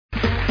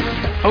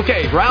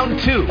Okay, round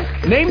two.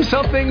 Name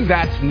something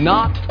that's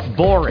not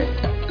boring.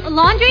 A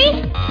laundry?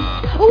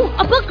 Ooh,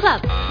 a book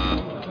club.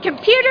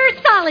 Computer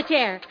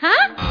solitaire,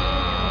 huh?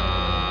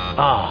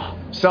 Ah,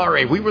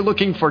 sorry, we were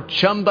looking for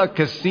Chumba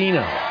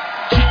Casino.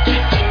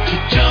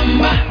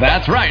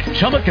 That's right,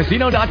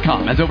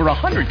 ChumbaCasino.com has over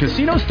 100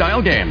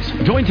 casino-style games.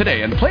 Join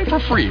today and play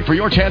for free for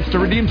your chance to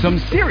redeem some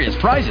serious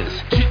prizes.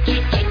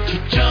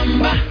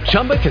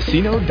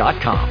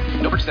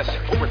 ChumbaCasino.com. No purchase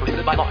necessary. Void where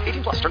prohibited by law.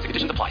 18 plus. Terms and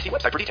conditions apply. See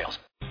website for details.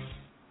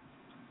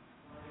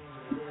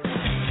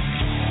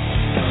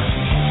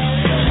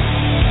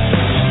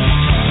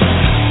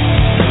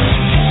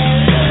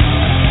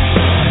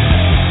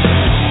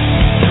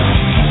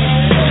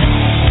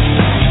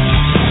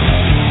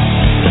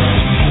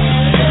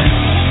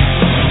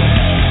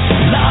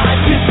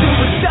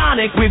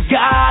 We've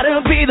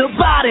gotta be the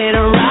body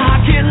to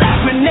rock it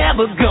like we're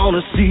never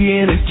gonna see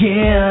it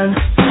again.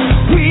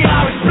 We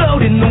are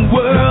exploding, the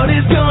world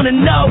is gonna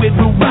know it.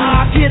 We'll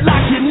rock it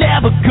like you're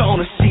never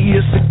gonna see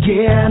us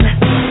again.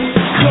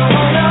 Come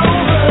on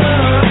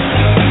over.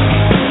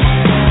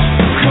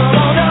 Come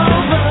on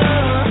over.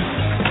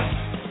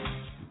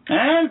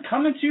 And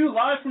coming to you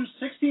live from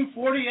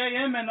 1640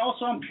 AM and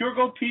also on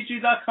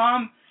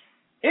PureGoldPG.com.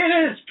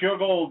 It is Pure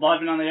Gold live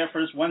and on the air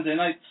for this Wednesday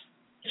night,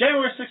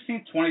 January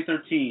 16th,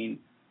 2013.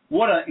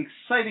 What an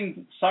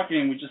exciting soccer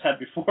game we just had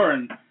before,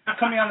 and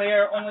coming on the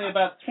air only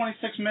about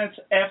 26 minutes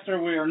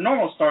after our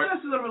normal start.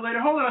 Just a little bit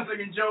later. Hold on a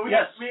second, Joe.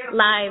 Yes.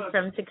 Live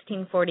from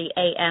 1640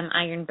 AM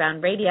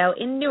Ironbound Radio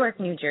in Newark,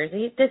 New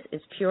Jersey, this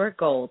is Pure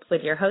Gold with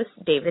your hosts,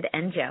 David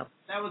and Joe.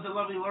 That was the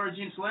lovely Laura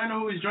Jean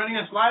Salerno, who is joining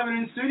us live and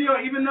in studio,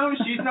 even though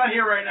she's not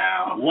here right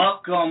now.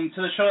 Welcome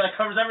to the show that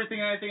covers everything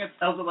and anything that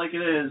tells it like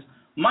it is.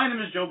 My name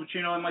is Joe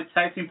Pacino, and my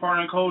tag team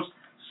partner and co-host,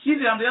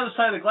 seated on the other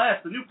side of the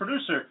glass, the new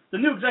producer, the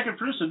new executive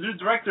producer, the new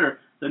director,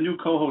 the new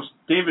co-host,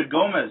 David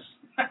Gomez.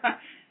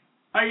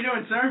 How you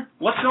doing, sir?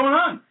 What's going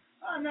on?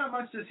 Not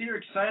much, just here,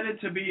 excited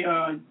to be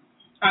a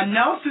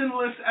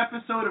Nelson-less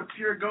episode of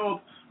Pure Gold.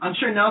 I'm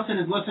sure Nelson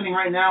is listening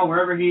right now,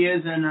 wherever he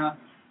is, and,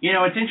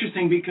 it's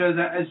interesting because,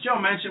 as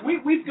Joe mentioned,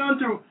 we've gone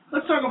through,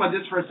 let's talk about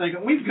this for a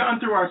second, we've gone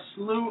through our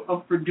slew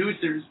of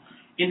producers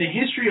in the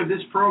history of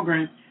this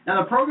program.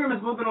 Now, the program is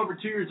a little bit over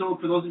 2 years old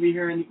for those of you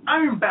here in the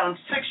Ironbound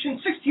section,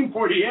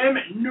 1640 AM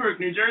in Newark,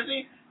 New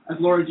Jersey, as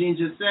Laura Jean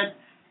just said.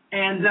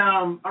 And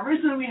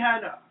originally we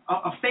had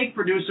a fake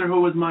producer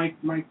who was my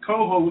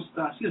co-host,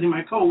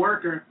 my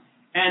co-worker.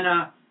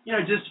 And,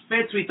 it just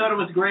fits. We thought it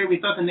was great. We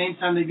thought the name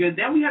sounded good.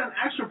 Then we had an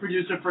actual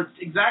producer for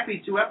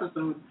exactly 2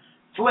 episodes,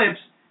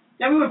 Flips.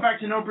 Then we went back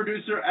to no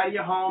producer,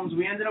 Adia Holmes.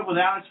 We ended up with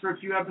Alex for a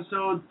few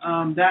episodes.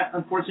 That,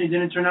 unfortunately,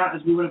 didn't turn out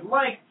as we would have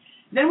liked.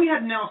 Then we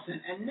had Nelson,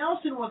 and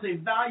Nelson was a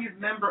valued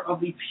member of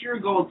the Pure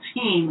Gold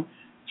team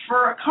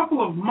for a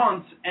couple of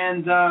months,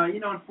 and,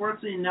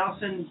 unfortunately,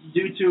 Nelson,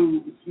 due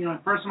to,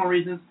 personal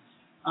reasons,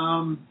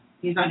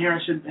 he's not here. I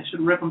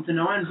should rip him to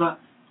no end, but,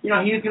 he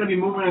is going to be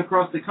moving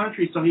across the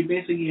country, so he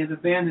basically has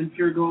abandoned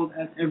Pure Gold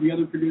as every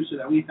other producer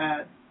that we've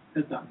had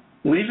has done.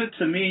 Leave it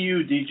to me,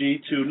 you,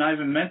 DG, to not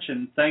even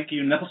mention thank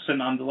you, Nelson,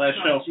 on the last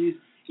show. Geez.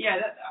 Yeah,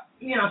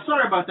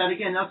 sorry about that.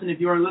 Again, Nelson, if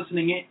you are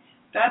listening,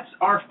 that's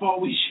our fault.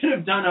 We should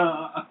have done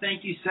a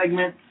thank you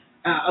segment,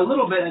 a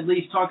little bit at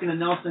least, talking to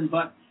Nelson.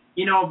 But,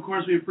 of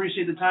course, we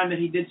appreciate the time that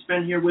he did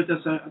spend here with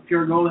us at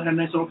Pure Gold. Had a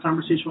nice little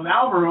conversation with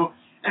Alvaro.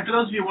 And for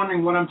those of you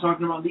wondering what I'm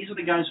talking about, these are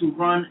the guys who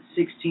run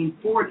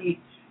 1640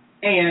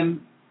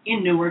 AM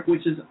in Newark,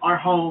 which is our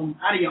home.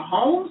 Out of your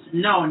homes?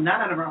 No,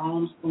 not out of our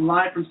homes.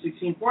 Live from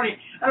 1640.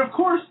 And, of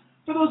course,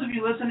 for those of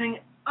you listening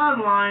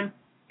online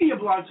via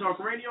Blog Talk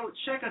Radio,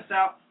 check us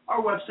out.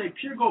 Our website,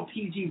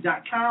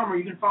 puregoldpg.com, or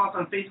you can follow us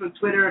on Facebook,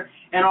 Twitter,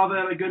 and all that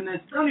other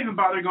goodness. Don't even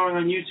bother going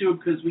on YouTube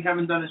because we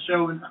haven't done a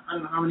show in I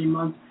don't know how many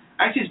months.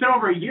 Actually, it's been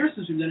over a year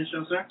since we've done a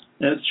show, sir.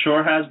 It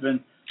sure has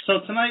been. So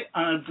tonight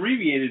on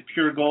Abbreviated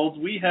Pure Gold,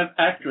 we have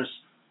actress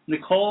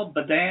Nicole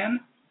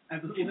Badaan. I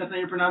believe that's how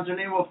you pronounce her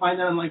name. We'll find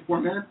out in like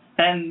 4 minutes.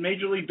 And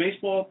Major League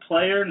Baseball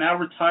player, now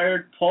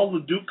retired, Paul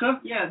LoDuca.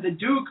 Yeah, the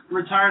Duke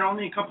retired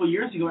only a couple of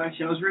years ago,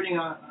 actually. I was reading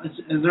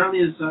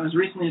as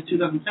recently as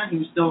 2010, he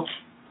was still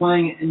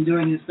playing and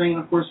doing his thing.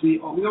 And, of course, we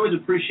always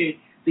appreciate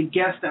the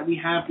guests that we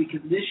have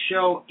because this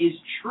show is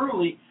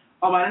truly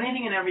about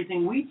anything and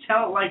everything. We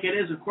tell it like it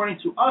is, according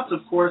to us, of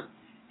course.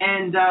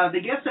 And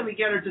the guests that we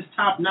get are just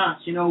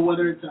top-notch,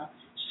 whether it's a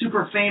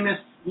super famous,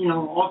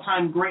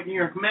 all-time great New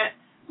York Met,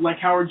 like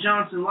Howard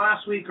Johnson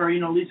last week, or,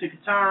 Lisa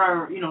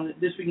Katara, or,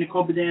 this week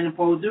Nicole Badaan and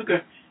Paul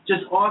LoDuca.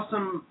 Just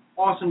awesome,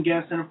 awesome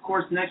guests. And, of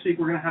course, next week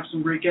we're going to have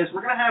some great guests.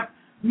 We're going to have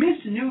Miss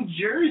New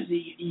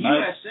Jersey,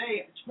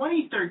 USA,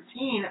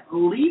 2013,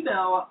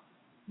 Libel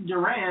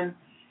Duran,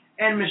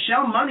 and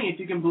Michelle Money, if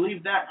you can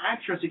believe that,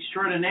 actress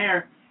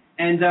extraordinaire.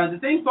 And the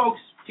thing, folks,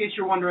 in case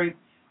you're wondering,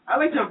 I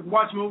like to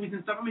watch movies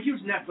and stuff. I'm a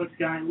huge Netflix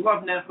guy. I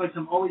love Netflix.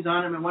 I'm always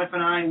on it. My wife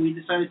and I, we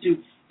decided to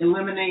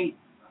eliminate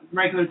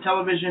regular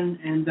television,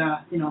 and,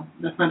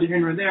 that's neither here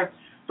nor there.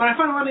 But I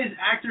find a lot of these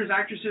actors,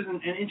 actresses,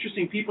 and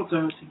interesting people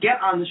to get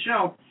on the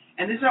show.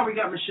 And this is how we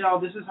got Michelle.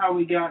 This is how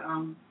we got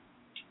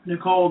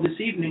Nicole this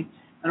evening.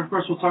 And, of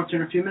course, we'll talk to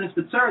her in a few minutes.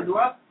 But, sir,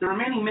 the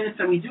remaining minutes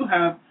that we do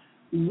have,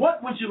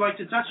 what would you like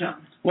to touch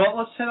on? Well,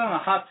 let's hit on a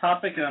hot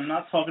topic, and I'm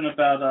not talking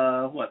about,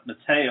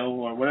 Mateo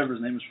or whatever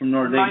his name is from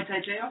Notre Dame.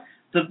 Mateo?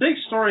 The big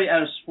story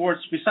out of sports,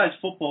 besides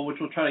football, which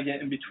we'll try to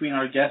get in between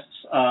our guests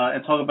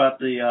and talk about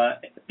the,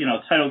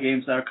 title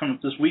games that are coming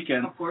up this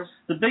weekend. Of course.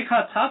 The big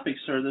hot topic,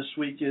 sir, this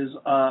week is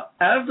out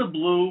of the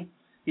blue,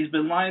 he's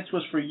been lying to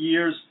us for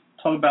years,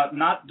 talking about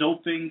not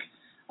doping,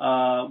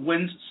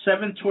 wins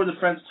 7 Tour de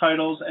France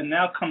titles, and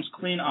now comes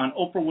clean on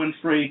Oprah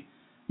Winfrey.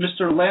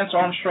 Mr. Lance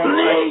Armstrong.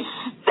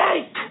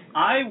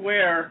 I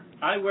wear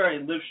a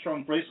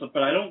Livestrong bracelet,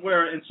 but I don't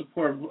wear it in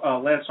support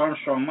of Lance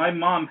Armstrong. My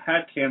mom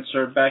had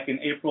cancer back in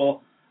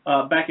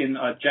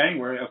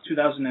January of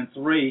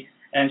 2003,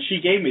 and she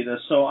gave me this,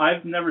 so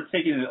I've never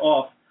taken it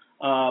off.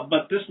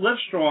 But this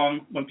Livestrong,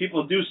 when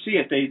people do see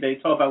it, they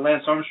talk about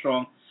Lance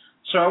Armstrong.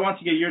 So I want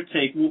to get your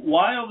take.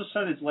 Why all of a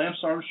sudden is Lance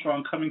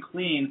Armstrong coming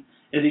clean?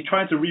 Is he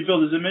trying to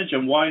rebuild his image,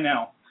 and why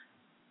now?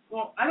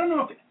 Well, I don't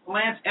know if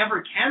Lance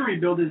ever can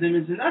rebuild his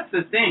image, and that's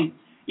the thing.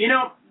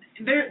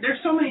 There's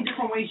so many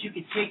different ways you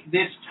could take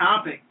this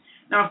topic.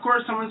 Now, of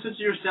course, someone such as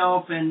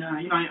yourself, and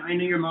I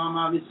know your mom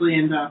obviously,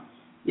 and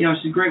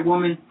she's a great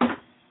woman.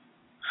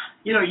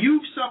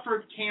 You've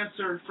suffered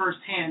cancer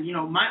firsthand.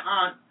 My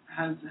aunt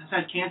has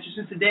had cancer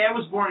since the day I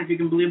was born. If you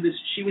can believe this,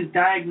 she was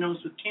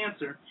diagnosed with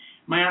cancer.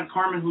 My aunt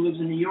Carmen, who lives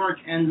in New York,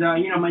 and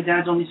my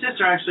dad's only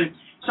sister actually.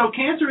 So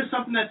cancer is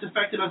something that's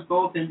affected us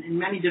both in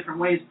many different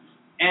ways.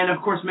 And,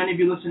 of course, many of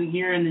you listening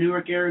here in the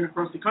Newark area and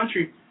across the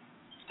country.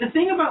 The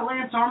thing about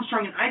Lance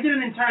Armstrong, and I did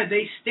an entire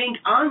They Stink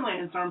on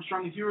Lance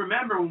Armstrong, if you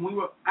remember, when we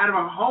were out of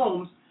our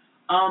homes,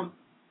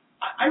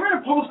 I read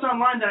a post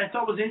online that I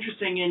thought was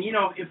interesting. And,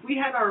 if we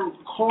had our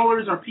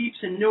callers, our peeps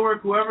in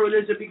Newark, whoever it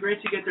is, it'd be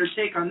great to get their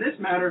take on this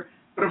matter.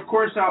 But, of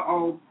course,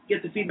 I'll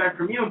get the feedback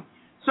from you.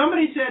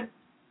 Somebody said,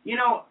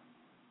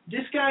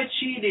 this guy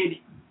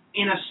cheated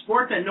in a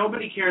sport that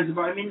nobody cares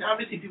about. I mean,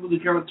 obviously people do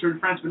care about Tour de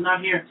France, but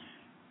not here.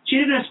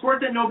 Cheated in a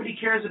sport that nobody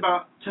cares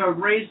about to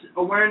raise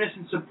awareness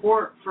and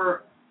support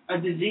for a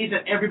disease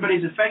that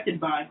everybody's affected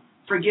by.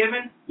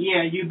 Forgiven?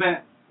 Yeah, you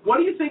bet. What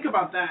do you think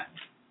about that?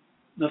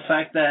 The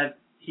fact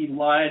that he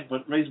lied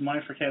but raised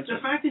money for cancer.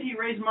 The fact that he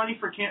raised money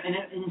for an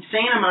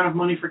insane amount of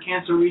money for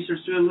cancer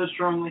research through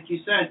Livestrong, like you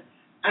said.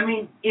 I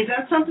mean, is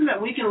that something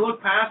that we can look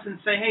past and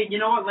say, hey, you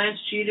know what, Lance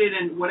cheated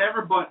and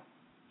whatever, but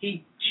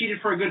he cheated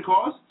for a good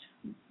cause?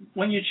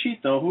 When you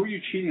cheat, though, who are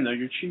you cheating, though?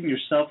 You're cheating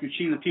yourself. You're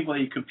cheating the people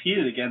that you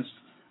competed against.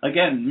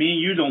 Again, me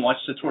and you don't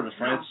watch the Tour de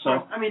France,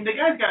 so... I mean, the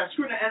guy's got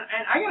screwed. And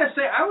I got to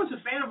say, I was a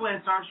fan of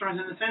Lance Armstrong's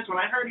in the sense when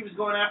I heard he was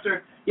going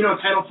after,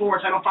 Title 4,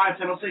 Title 5,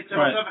 Title 6,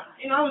 Title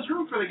 7. I was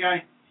rooting for the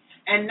guy.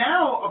 And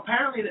now,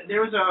 apparently,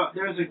 there was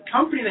a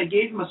company that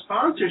gave him a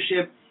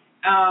sponsorship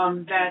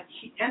that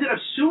he ended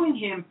up suing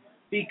him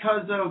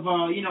because of,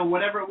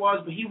 whatever it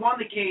was. But he won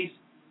the case,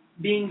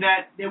 being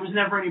that there was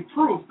never any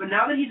proof. But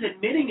now that he's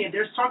admitting it,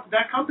 there's talk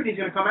that company's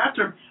going to come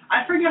after him.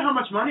 I forget how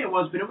much money it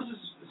was, but it was a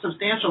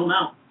substantial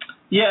amount.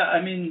 Yeah,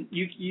 I mean,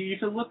 you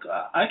could look.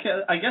 I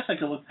guess I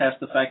could look past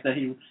the fact that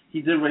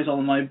he did raise all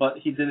the money, but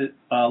he did it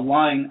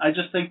lying. I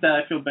just think that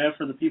I feel bad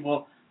for the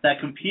people that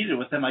competed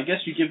with him. I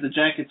guess you give the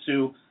jacket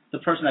to the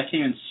person that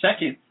came in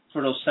second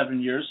for those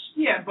 7 years.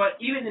 Yeah,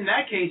 but even in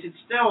that case, it's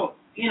still,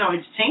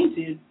 it's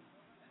tainted.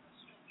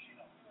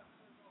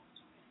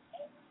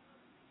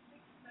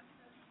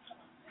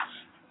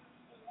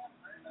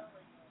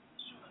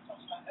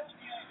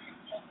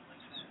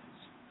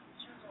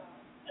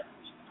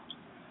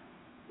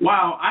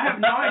 Wow, I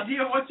have no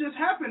idea what just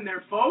happened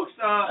there, folks.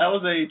 That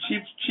was a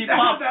cheap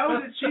pop. That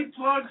was a cheap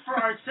plug for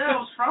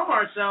ourselves, from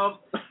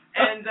ourselves.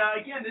 And,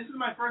 again, this is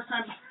my first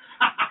time.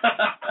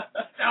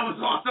 That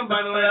was awesome, by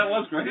the way. That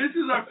was great. This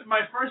is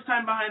my first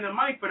time behind the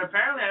mic, but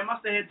apparently I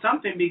must have hit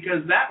something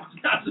because that was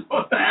not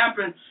supposed to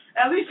happen.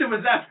 At least it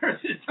was that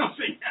person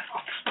something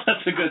else.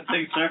 That's a good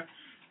thing, sir.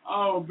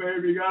 Oh,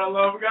 baby, gotta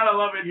love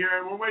it here.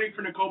 And we're waiting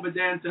for Nicole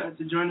Badaan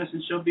to join us,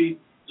 and she'll be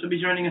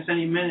joining us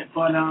any minute.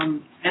 But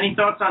any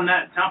thoughts on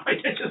that topic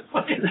I just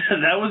played?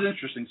 That was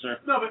interesting, sir.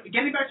 No, but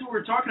getting back to what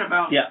we were talking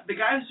about, the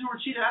guys who were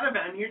cheated out of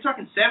it, I mean, you're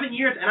talking 7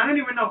 years, and I don't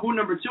even know who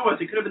number 2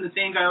 was. It could have been the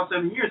same guy all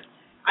 7 years.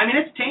 I mean,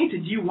 it's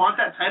tainted. Do you want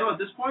that title at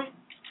this point?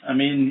 I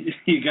mean,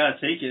 you got to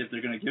take it if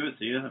they're going to give it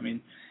to you. I mean,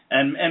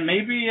 and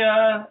maybe,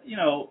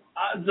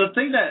 the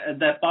thing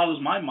that bothers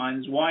my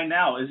mind is why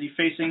now? Is he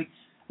facing,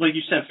 like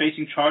you said,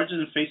 facing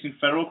charges and facing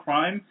federal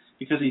crime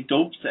because he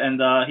doped and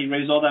he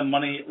raised all that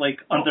money,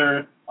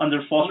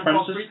 under false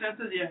premises? False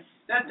pretenses, yeah.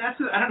 That's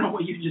I don't know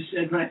what you just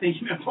said, but I think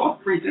you meant false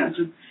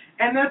pretenses.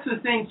 And that's the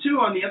thing, too,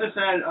 on the other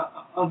side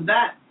of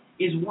that,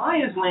 is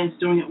why is Lance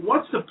doing it?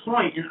 What's the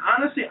point? And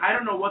honestly, I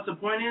don't know what the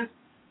point is.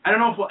 I don't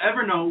know if we'll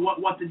ever know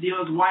what the deal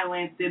is, why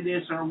Lance did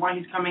this, or why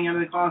he's coming out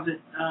of the closet,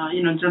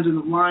 in terms of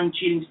the lying,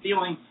 cheating,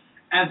 stealing,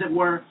 as it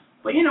were.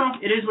 But,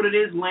 it is what it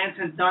is. Lance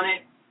has done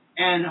it,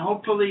 and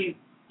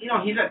hopefully,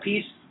 he's at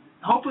peace.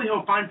 Hopefully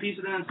he'll find peace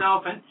within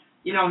himself, and,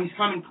 he's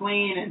coming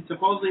clean, and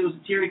supposedly it was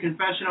a teary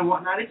confession and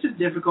whatnot. It's just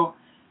difficult.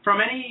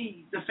 From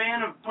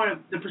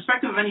the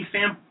perspective of any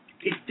fan,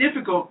 it's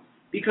difficult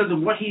because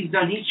of what he's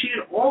done. He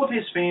cheated all of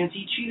his fans.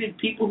 He cheated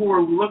people who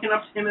were looking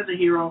up to him as a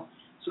hero.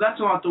 So that's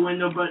all out the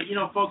window. But,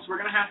 folks, we're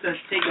going to have to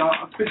take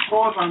a quick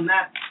pause on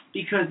that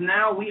because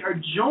now we are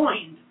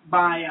joined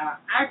by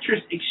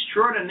actress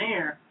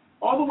extraordinaire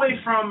all the way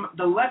from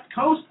the left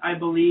coast, I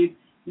believe.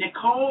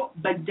 Nicole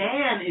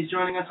Badaan is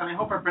joining us, and I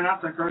hope I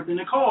pronounced that correctly.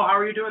 Nicole, how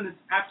are you doing this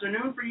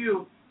afternoon for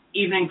you,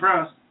 evening for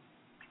us?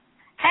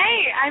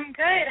 Hey, I'm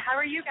good. How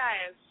are you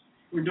guys?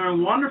 We're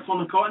doing wonderful,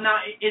 Nicole. Now,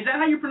 is that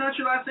how you pronounce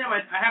your last name? I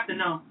have to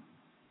know.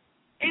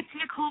 It's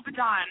Nicole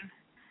Badaan.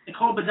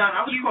 Nicole Badaan.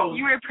 I was close.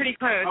 You were pretty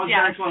close. I was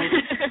very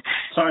close.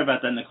 Sorry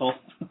about that, Nicole.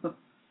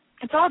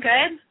 It's all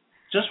good.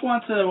 Just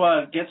want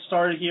to get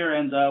started here,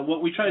 and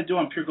what we try to do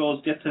on Pure Gold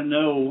is get to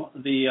know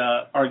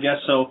our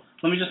guests. So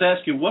let me just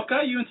ask you, what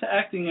got you into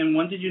acting, and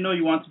when did you know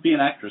you wanted to be an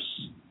actress?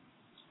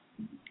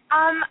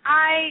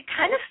 I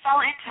kind of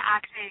fell into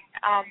acting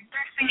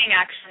through singing,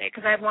 actually,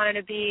 because I've wanted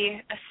to be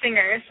a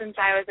singer since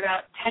I was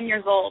about 10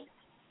 years old.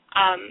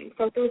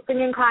 So through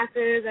singing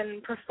classes and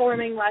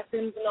performing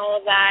lessons and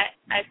all of that,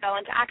 I fell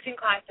into acting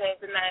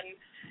classes and then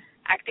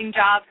acting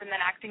jobs and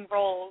then acting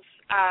roles.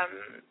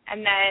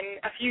 And then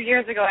a few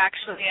years ago,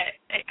 actually,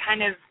 it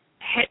kind of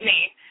hit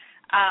me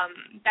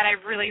that I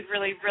really,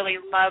 really,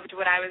 really loved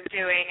what I was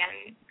doing.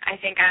 And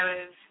I think I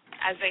was,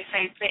 as they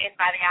say, bitten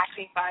by the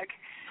acting bug.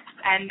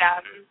 And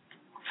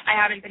I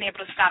haven't been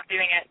able to stop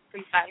doing it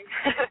since then.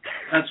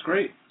 That's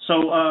great.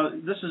 So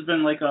this has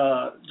been like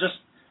just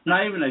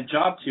not even a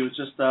job to you. It's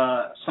just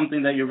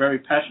something that you're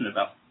very passionate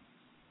about.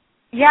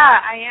 Yeah,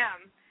 I am.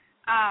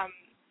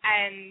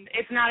 And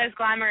it's not as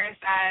glamorous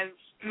as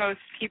most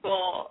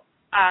people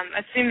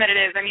assume that it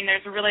is. I mean,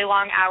 there's really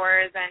long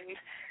hours and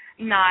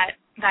not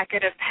that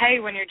good of pay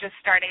when you're just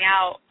starting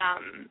out.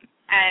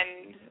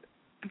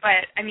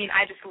 But I mean,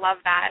 I just love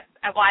that.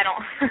 Well, I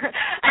don't.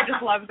 I just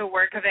love the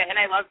work of it, and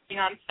I love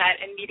being on set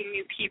and meeting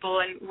new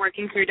people and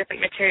working through different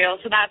materials.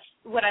 So that's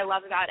what I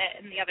love about it,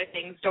 and the other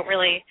things don't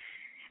really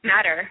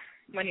matter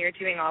when you're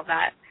doing all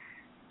that.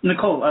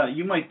 Nicole,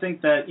 you might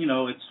think that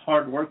it's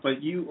hard work,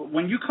 but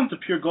when you come to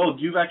Pure Gold,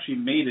 you've actually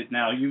made it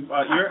now.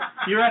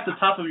 You're at the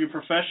top of your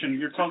profession.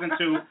 You're talking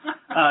to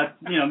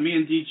me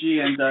and DG,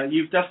 and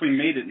you've definitely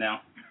made it now.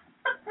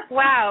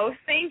 Wow,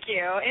 thank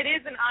you. It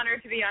is an honor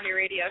to be on your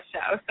radio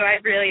show, so I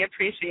really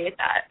appreciate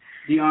that.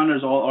 The honor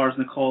is all ours,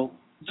 Nicole.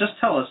 Just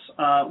tell us,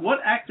 what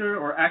actor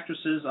or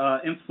actresses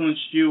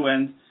influenced you,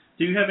 and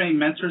do you have any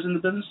mentors in the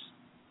business?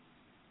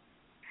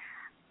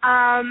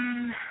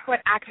 What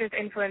actors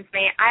influenced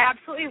me? I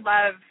absolutely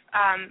love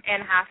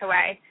Anne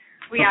Hathaway.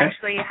 We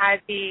actually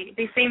had the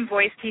same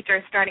voice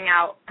teacher starting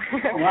out.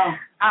 Oh,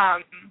 wow.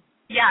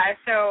 Yeah,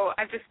 so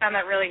I've just found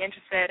that really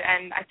interested,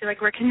 and I feel like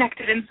we're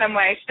connected in some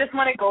way. She just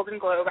won a Golden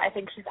Globe. I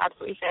think she's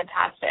absolutely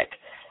fantastic.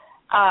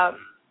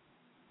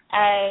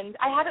 And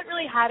I haven't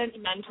really had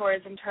any mentors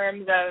in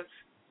terms of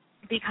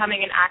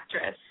becoming an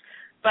actress,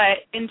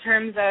 but in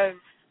terms of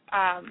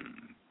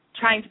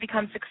trying to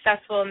become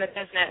successful in the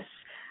business,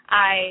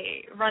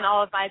 I run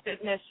all of my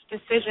business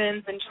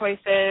decisions and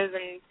choices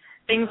and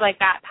things like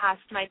that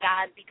past my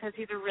dad because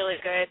he's a really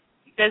good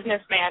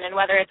businessman, and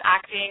whether it's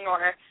acting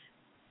or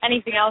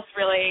anything else,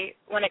 really,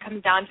 when it comes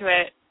down to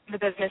it, the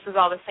business is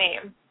all the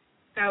same.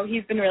 So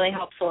he's been really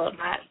helpful in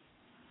that.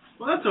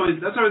 Well, that's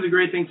always a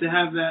great thing to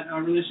have that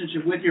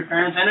relationship with your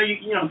parents. I know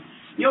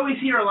you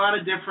always hear a lot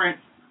of different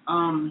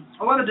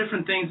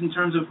things in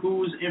terms of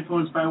who's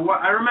influenced by what.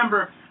 I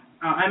remember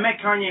I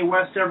met Kanye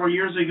West several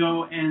years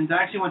ago, and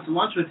I actually went to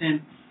lunch with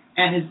him.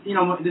 And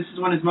this is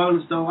when his mother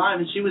was still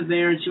alive, and she was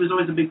there, and she was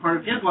always a big part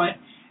of his life.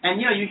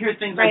 And you hear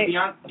things like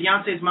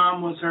Beyonce's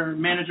mom was her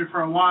manager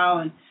for a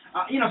while, and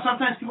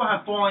sometimes people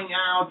have falling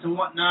outs and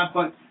whatnot,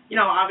 but,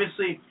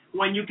 obviously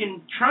when you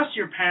can trust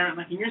your parent,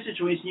 like in your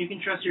situation, you can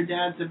trust your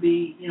dad to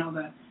be,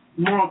 the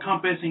moral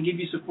compass and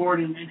give you support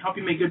and help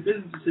you make good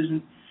business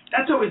decisions.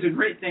 That's always a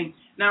great thing.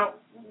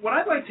 Now, what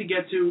I'd like to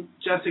get to,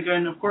 Jessica,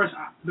 and of course,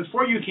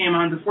 before you came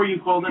on, before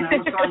you called in, I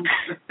was telling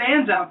the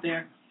fans out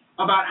there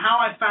about how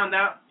I found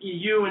out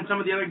you and some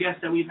of the other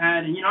guests that we've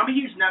had. And, I'm a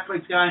huge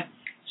Netflix guy,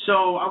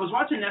 so I was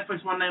watching Netflix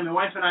one night, my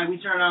wife and I, we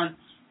turned on,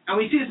 and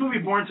we see this movie,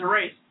 Born to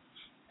Race.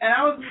 And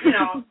I was,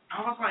 I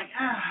was like,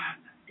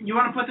 you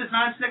want to put this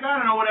on? She's like, I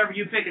don't know, whatever,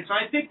 you pick it. So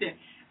I picked it.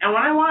 And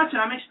when I watch it,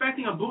 I'm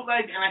expecting a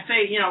bootleg, and I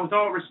say, with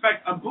all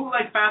respect, a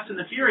bootleg Fast and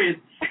the Furious.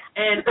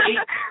 And,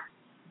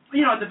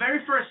 the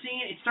very first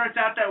scene, it starts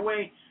out that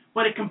way,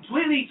 but it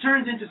completely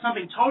turns into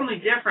something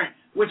totally different,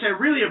 which I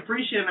really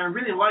appreciate and I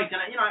really liked.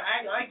 And,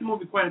 I like the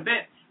movie quite a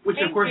bit,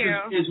 which, of course,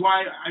 is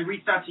why I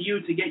reached out to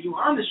you to get you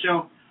on the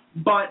show.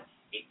 But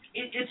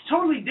it's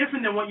totally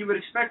different than what you would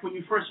expect when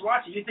you first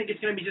watch it. You think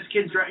it's going to be just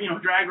kids,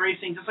 drag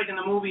racing, just like in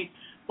the movie.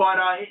 But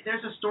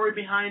there's a story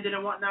behind it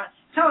and whatnot.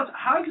 Tell us,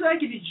 how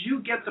exactly did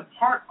you get the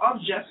part of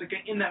Jessica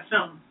in that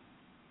film?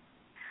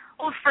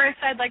 Well, first,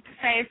 I'd like to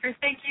say,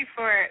 thank you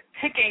for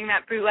picking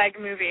that bootleg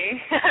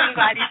movie. I'm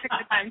glad you took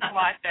the time to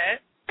watch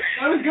it.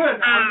 That was good.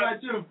 I'm glad,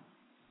 too.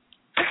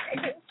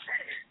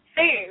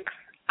 Thanks.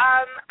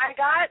 I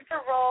got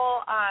the role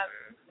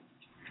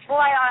Well,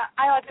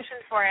 I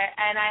auditioned for it,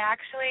 and I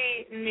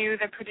actually knew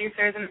the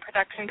producers and the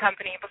production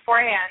company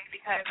beforehand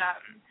because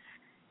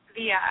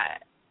the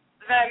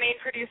main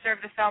producer of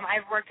the film,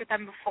 I've worked with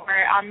them before.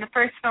 On the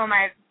first film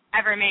I've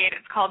ever made,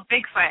 it's called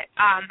Bigfoot.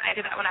 I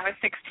did that when I was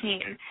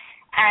 16,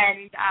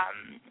 and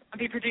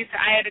the producer,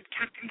 I had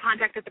kept in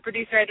contact with the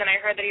producer, and then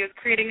I heard that he was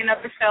creating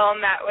another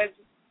film that was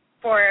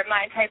for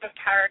my type of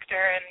character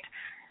and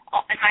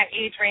my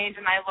age range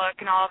and my look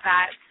and all of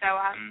that. So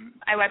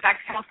I went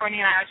back to California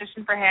and I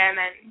auditioned for him,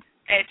 and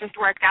it just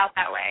worked out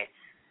that way.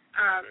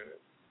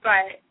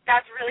 But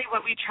that's really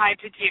what we tried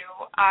to do.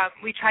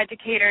 We tried to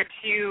cater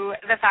to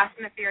the Fast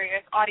and the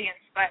Furious audience,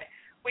 but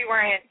we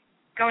weren't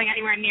going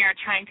anywhere near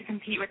trying to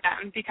compete with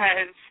them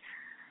because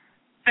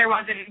there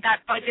wasn't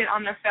that budget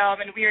on the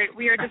film, and we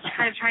were just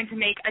kind of trying to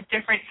make a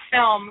different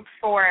film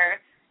for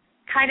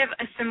kind of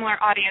a similar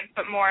audience,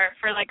 but more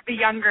for like the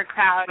younger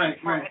crowd,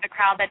 for the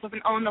crowd that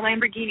doesn't own the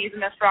Lamborghinis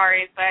and the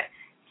Ferraris, but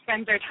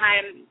spends their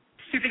time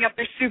souping up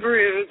their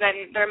Subarus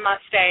and their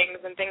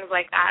Mustangs and things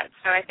like that.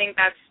 So I think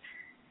that's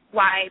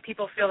why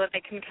people feel that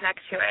they can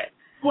connect to it.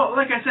 Well,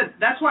 like I said,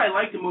 that's why I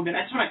like the movie. And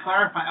I just want to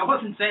clarify. I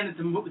wasn't saying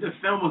that the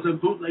film was a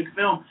bootleg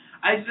film.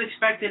 I just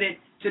expected it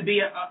to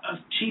be a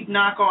cheap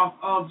knockoff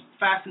of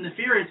Fast and the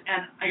Furious.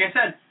 And like I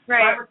said,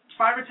 right.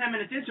 5 or 10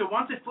 minutes into it,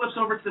 once it flips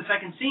over to the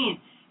second scene,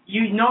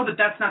 you know that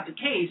that's not the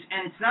case,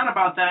 and it's not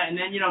about that. And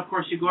then, of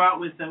course, you go out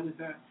with the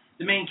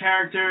main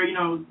character,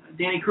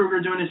 Danny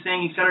Kruger doing his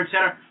thing, et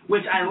cetera,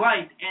 which I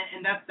liked,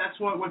 and that's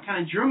what kind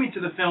of drew me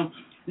to the film.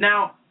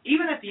 Now,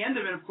 even at the end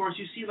of it, of course,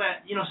 you see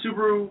that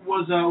Subaru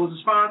was a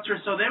sponsor,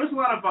 so there was a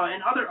lot of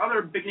and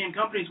other big name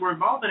companies were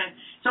involved in it.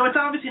 So it's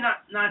obviously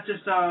not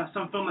just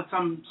some film that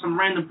some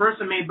random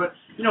person made, but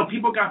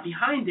people got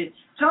behind it.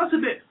 Tell us a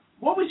bit.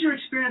 What was your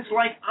experience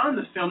like on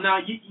the film?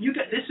 Now,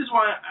 this is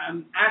why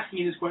I'm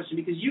asking you this question,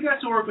 because you got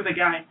to work with a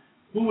guy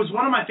who was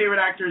one of my favorite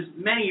actors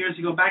many years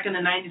ago, back in the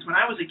 90s when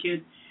I was a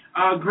kid,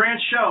 Grant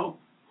Show,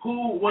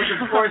 who was,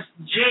 of course,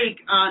 Jake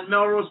on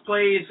Melrose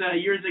Place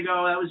years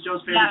ago. That was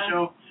Joe's favorite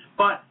show.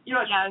 But,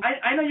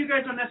 I know you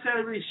guys don't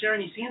necessarily really share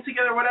any scenes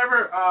together or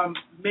whatever,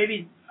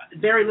 maybe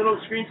very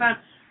little screen time.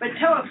 But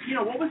tell us,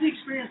 what was the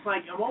experience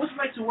like, and what was it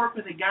like to work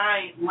with a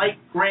guy like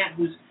Grant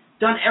who's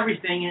done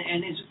everything,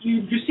 and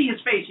you see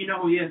his face, you know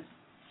who he is.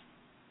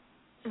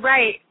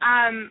 Right.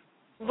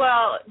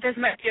 Well, this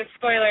might be a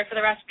spoiler for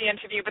the rest of the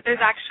interview, but there's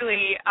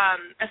actually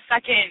a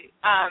second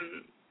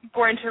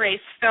Born to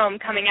Race film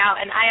coming out,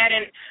 and I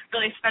hadn't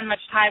really spent much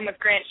time with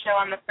Grant Show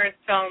on the first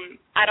film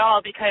at all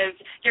because,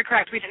 you're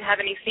correct, we didn't have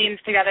any scenes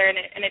together, and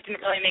it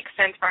didn't really make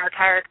sense for our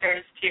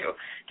characters to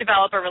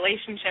develop a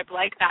relationship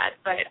like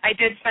that. But I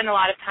did spend a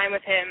lot of time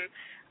with him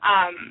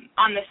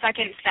on the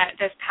second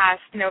set this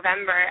past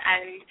November,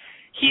 and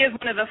he is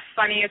one of the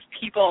funniest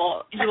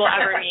people you will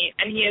ever meet,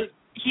 and he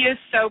is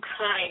so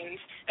kind,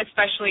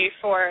 especially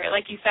for,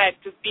 like you said,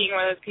 just being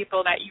one of those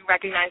people that you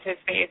recognize his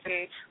face,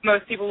 and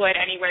most people would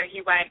anywhere he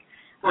went.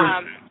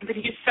 But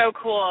he's so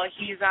cool.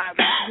 He's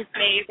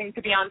amazing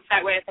to be on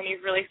set with, and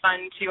he's really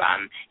fun to.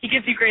 He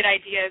gives you great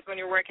ideas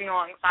when you're working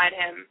alongside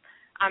him,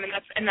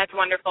 and that's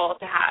wonderful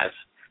to have.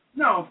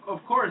 No, of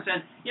course,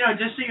 and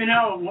just so you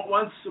know,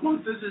 once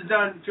this is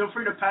done, feel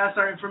free to pass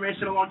our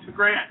information along to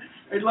Grant.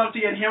 I'd love to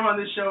get him on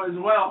this show as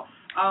well.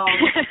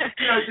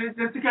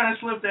 Just to kind of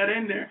slip that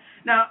in there.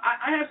 Now,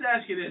 I have to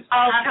ask you this.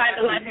 I'll try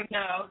to let him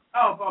know.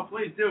 Oh,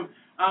 please do.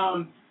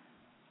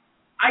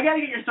 I got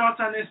to get your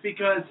thoughts on this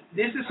because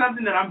this is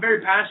something that I'm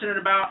very passionate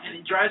about, and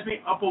it drives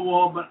me up a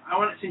wall. But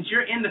since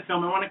you're in the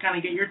film, I want to kind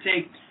of get your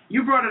take.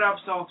 You brought it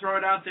up, so I'll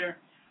throw it out there.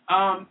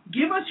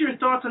 Give us your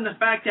thoughts on the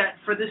fact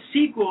that for the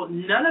sequel,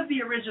 none of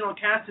the original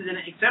cast is in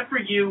it except for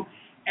you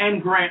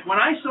and Grant. When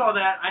I saw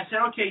that, I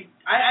said, okay,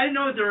 I didn't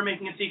know that they were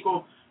making a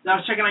sequel. I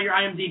was checking out your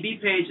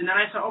IMDb page, and then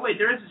I saw, oh, wait,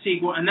 there is a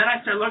sequel. And then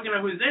I started looking at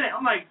who's in it.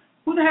 I'm like,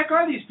 who the heck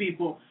are these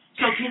people?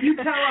 So can you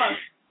tell us,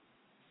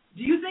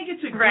 do you think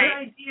it's a good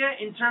idea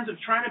in terms of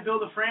trying to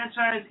build a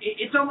franchise?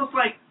 It's almost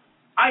like,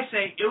 I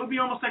say, it would be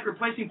almost like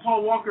replacing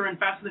Paul Walker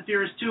in Fast and the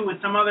Furious 2 with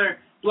some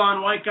other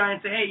blonde white guy and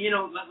say, hey,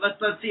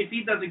 let's see if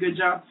he does a good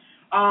job.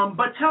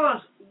 But tell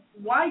us,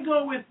 why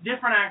go with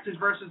different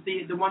actors versus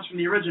the ones from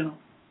the original?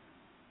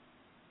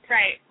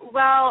 Right.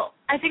 Well,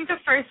 I think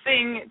the first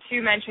thing to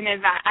mention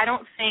is that I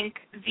don't think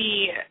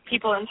the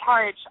people in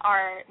charge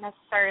are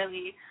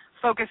necessarily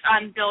focused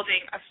on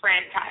building a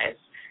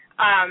franchise.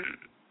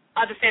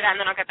 I'll just say that,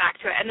 and then I'll get back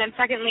to it. And then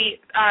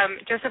secondly,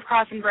 Joseph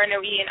Cross and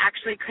Bruno Ian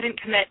actually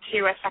couldn't commit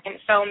to a second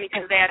film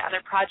because they had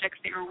other projects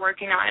they were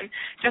working on.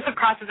 Joseph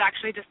Cross was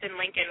actually just in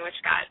Lincoln, which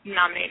got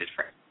nominated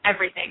for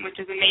everything, which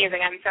is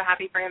amazing. I'm so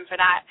happy for him for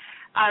that.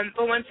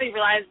 But once they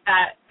realized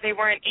that they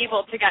weren't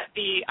able to get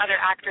the other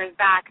actors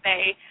back,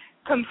 they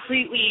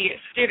completely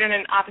steered in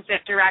an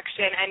opposite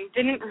direction and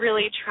didn't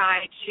really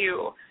try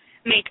to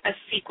make a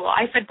sequel.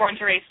 I said Born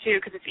to Race 2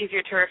 because it's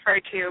easier to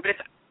refer to, but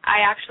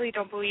I actually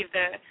don't believe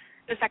the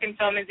second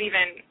film is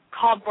even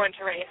called Born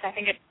to Race. I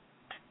think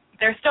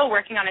they're still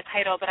working on a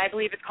title, but I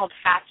believe it's called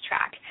Fast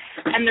Track.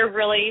 And they're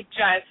really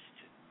just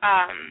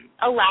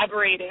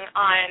elaborating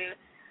on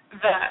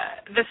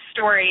the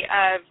story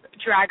of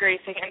drag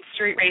racing and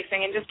street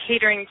racing and just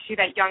catering to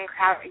that young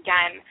crowd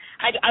again.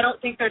 I don't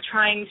think they're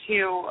trying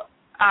to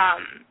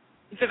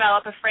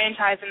develop a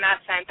franchise in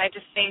that sense. I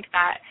just think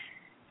that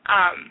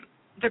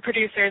the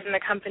producers and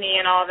the company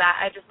and all of that,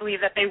 I just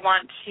believe that they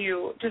want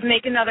to just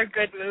make another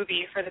good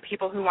movie for the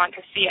people who want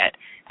to see it.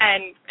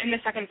 And in the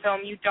second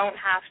film, you don't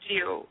have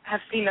to have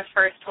seen the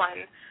first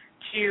one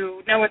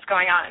to know what's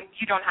going on.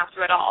 You don't have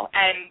to at all.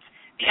 And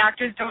the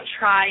actors don't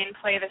try and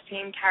play the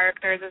same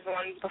characters as the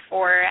ones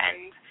before,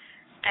 and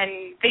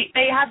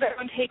they have their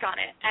own take on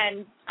it.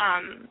 And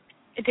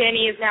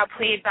Danny is now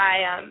played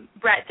by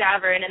Brett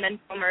Davern, and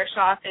then Phil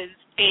Mershoff is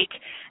fake,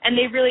 and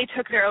they really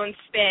took their own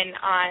spin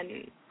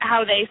on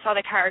how they saw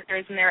the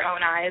characters in their own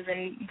eyes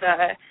and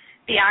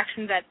the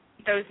actions that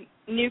those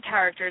new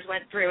characters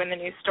went through in the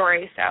new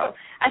story. So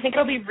I think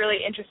it'll be really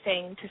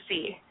interesting to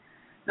see.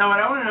 Now,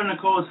 what I want to know,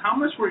 Nicole, is how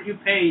much were you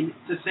paid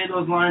to say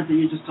those lines that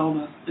you just told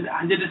us?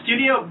 Did the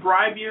studio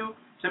bribe you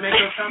to make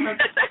those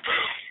comments?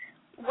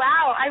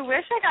 Wow, I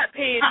wish I got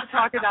paid to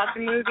talk about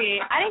the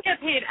movie. I didn't get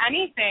paid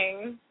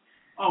anything.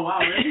 Oh, wow,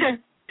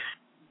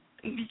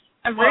 really?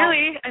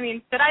 Really? I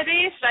mean, should I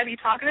be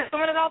talking to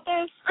someone about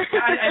this?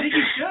 I think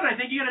you should. I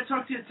think you got to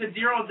talk to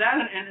dear old dad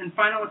and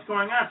find out what's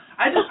going on.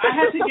 I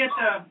had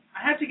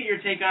to get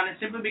your take on it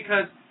simply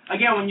because,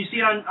 again, when you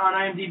see it on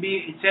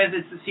IMDb, it says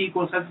it's the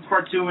sequel, it says it's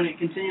part 2, and it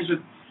continues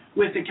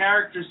with the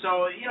characters.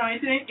 So,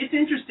 it's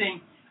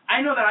interesting. I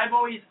know that I've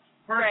always,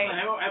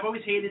 personally, right. I've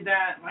always hated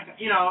that. Like,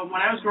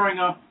 when I was growing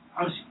up,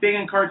 I was big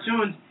on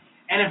cartoons,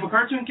 and if a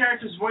cartoon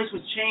character's voice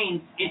was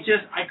changed,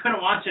 I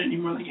couldn't watch it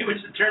anymore. Like, it would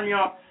just turn me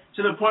off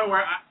to the point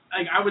where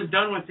I was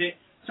done with it.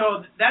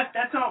 So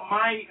that's all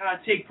my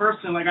take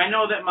personally. Like, I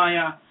know that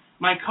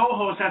my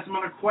co-host has some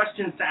other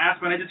questions to ask,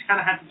 but I just kind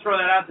of have to throw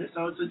that out there.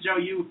 So Joe,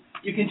 you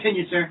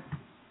continue, sir.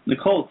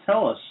 Nicole,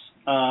 tell us.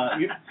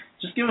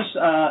 Just give us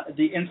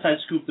the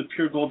inside scoop, the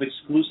Pure Gold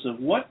exclusive.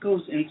 What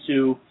goes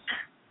into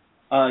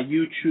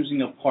you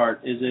choosing a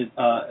part? Is it?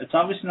 It's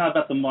obviously not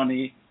about the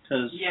money.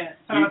 Yeah,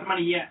 it's not about the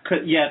money yet.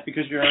 Yet,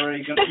 because you're gonna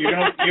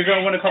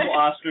win a couple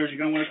Oscars, you're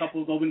gonna win a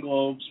couple of Golden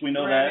Globes. We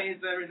know that.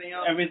 Everything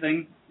else.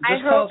 Everything. I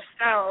hope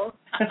so.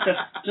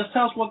 Just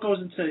tell us what goes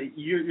into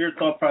your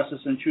thought process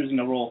in choosing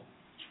a role.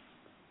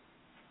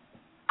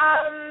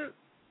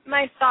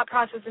 My thought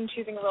process in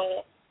choosing a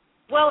role.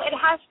 Well, it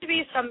has to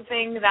be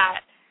something that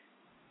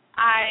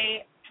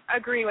I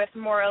agree with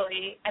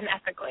morally and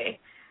ethically,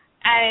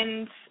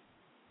 and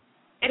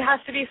it has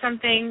to be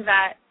something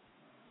that,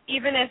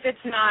 even if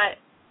it's not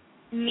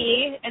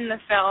me in the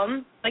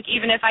film, like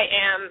even if I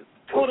am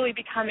totally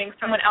becoming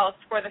someone else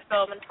for the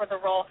film and for the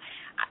role,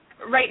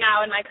 right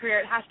now in my career,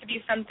 it has to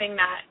be something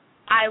that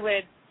I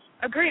would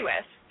agree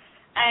with.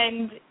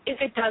 And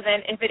if it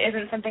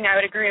isn't something I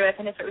would agree with,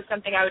 and if it was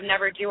something I would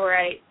never do or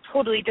I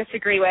totally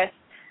disagree with,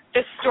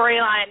 the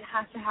storyline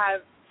has to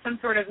have some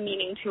sort of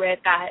meaning to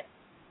it that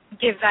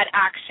gives that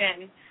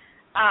action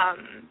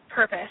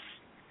purpose.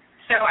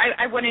 So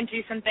I wouldn't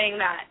do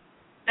something that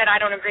I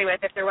don't agree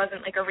with if there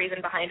wasn't like a reason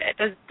behind it.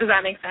 Does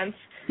that make sense?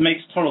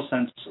 Makes total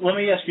sense. Let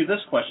me ask you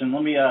this question.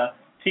 Let me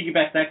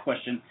piggyback that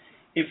question.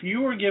 If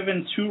you were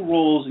given two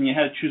roles and you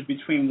had to choose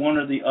between one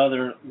or the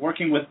other,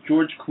 working with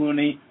George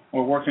Clooney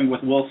or working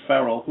with Will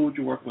Ferrell, who would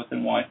you work with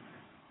and why?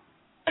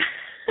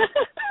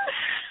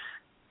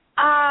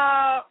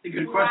 A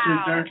good question,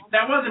 sir.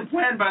 That wasn't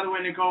planned, by the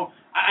way, Nicole.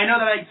 I know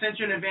that I sent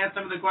you in advance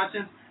some of the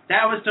questions.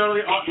 That was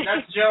totally awesome.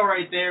 That's Joe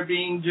right there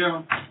being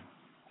Joe.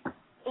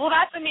 Well,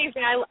 that's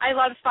amazing. I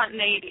love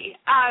spontaneity.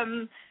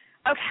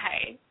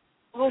 Okay.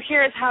 Well,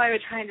 here's how I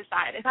would try and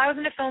decide. If I was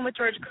in a film with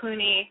George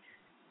Clooney,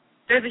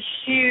 there's a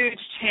huge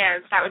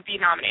chance that would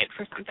be nominated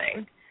for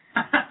something.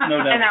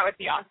 No doubt. And that would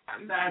be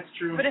awesome. That's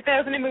true. But if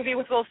I was in a movie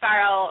with Will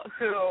Ferrell,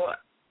 who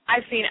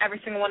I've seen every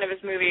single one of his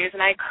movies,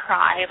 and I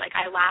cry, like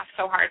I laugh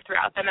so hard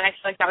throughout them, and I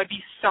feel like that would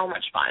be so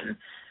much fun.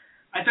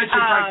 I thought you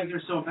were crying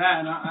because they're so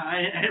bad.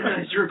 I didn't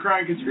realize you were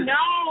crying because you're... No,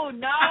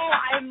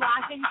 I'm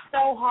laughing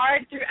so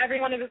hard through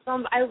every one of his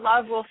films. I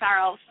love Will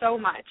Ferrell so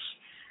much.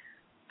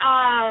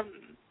 I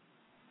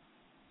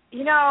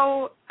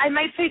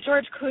might say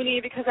George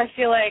Clooney because I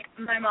feel like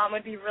my mom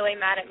would be really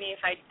mad at me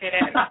if I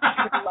didn't.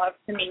 She would love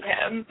to meet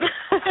him.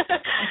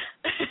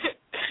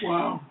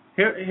 Wow.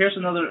 Here's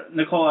another,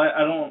 Nicole, I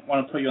don't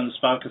want to put you on the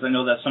spot because I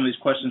know that some of these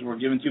questions were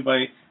given to you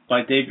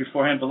by Dave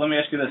beforehand, but let me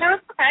ask you this. No,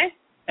 it's okay.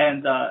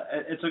 And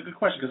it's a good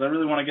question because I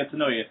really want to get to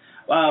know you.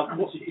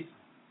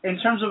 In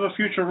terms of a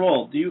future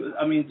role,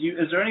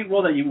 is there any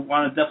role that you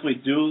want to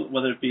definitely do,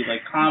 whether it be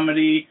like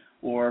comedy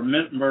or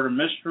murder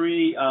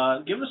mystery?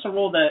 Give us a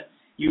role that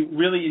you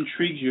really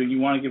intrigues you and you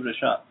want to give it a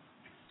shot.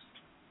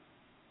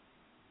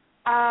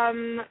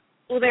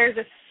 Well, there's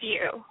a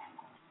few.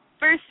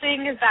 First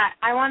thing is that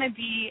I want to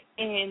be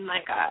in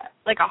like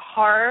a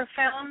horror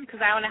film because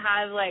I want to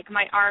have like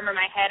my arm or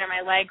my head or my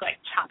leg like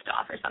chopped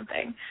off or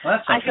something. Well,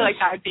 I feel like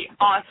that would be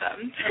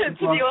awesome to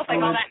deal with like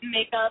all that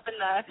makeup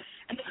and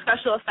the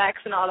special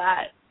effects and all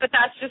that. But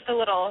that's just a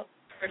little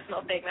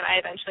personal thing that I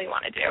eventually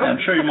want to do.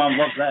 I'm sure your mom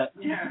loves that.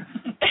 Yeah,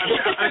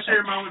 I'm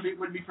sure your mom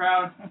would be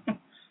proud.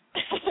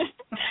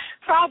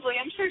 Probably.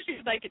 I'm sure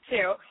she'd like it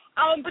too.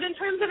 But in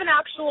terms of an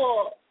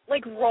actual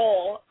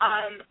role,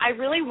 I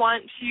really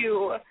want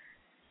to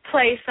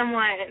play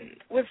someone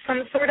with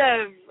some sort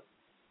of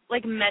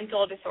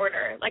mental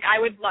disorder. I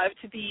would love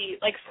to be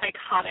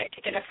psychotic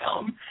in a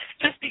film,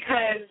 just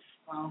because.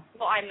 Wow.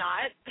 Well, I'm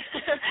not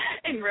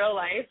in real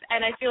life,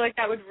 and I feel like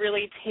that would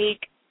really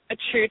take a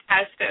true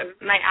test of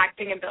my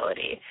acting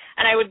ability,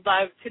 and I would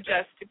love to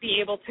just be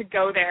able to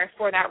go there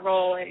for that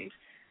role and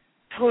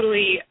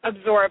totally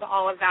absorb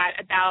all of that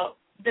about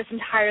this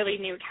entirely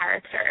new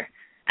character,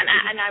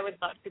 and I would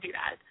love to do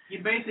that.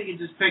 You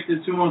basically just picked the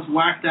two most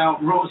whacked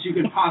out roles you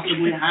could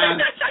possibly have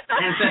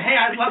and said,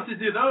 hey, I'd love to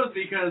do those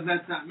because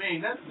that's not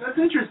me. That's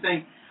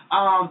interesting.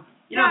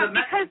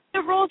 Because the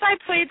roles I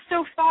played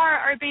so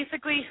far are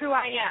basically who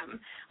I am.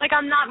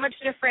 I'm not much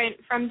different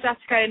from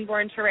Jessica in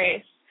Born to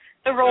Race.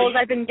 The roles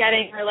I've been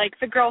getting are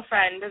the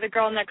girlfriend or the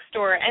girl next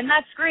door, and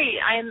that's great.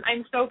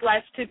 I'm so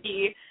blessed to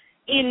be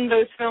in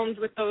those films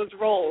with those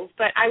roles,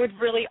 but I would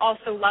really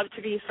also love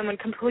to be someone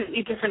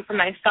completely different from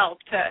myself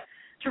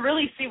to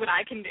really see what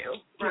I can do,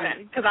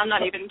 because I'm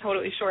not even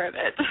totally sure of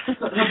it.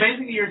 So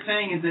basically you're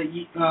saying is that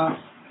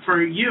for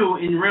you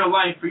in real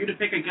life, for you to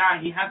pick a guy,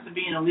 he has to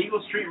be an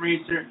illegal street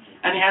racer,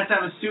 and he has to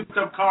have a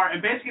souped-up car, and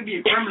basically be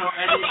a criminal,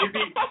 and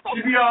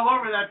you'd be all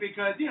over that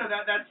because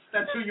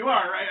that's who you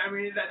are, right? I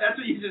mean,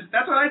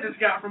 that's what I just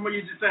got from what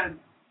you just said.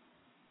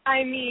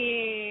 I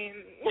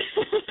mean,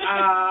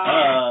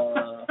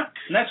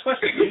 next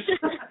question, please.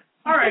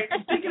 All right.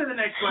 Speaking of the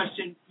next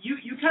question,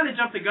 you kind of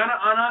jumped the gun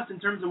on us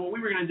in terms of what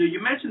we were going to do. You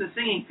mentioned the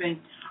singing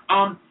thing.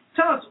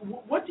 Tell us,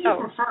 what do you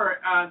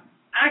prefer?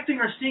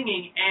 Acting or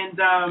singing, and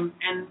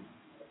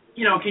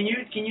can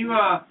you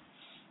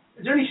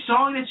is there any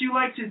song that you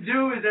like to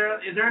do? Is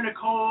there a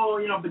Nicole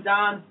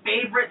Badaan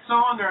favorite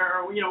song,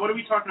 or what are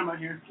we talking about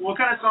here? What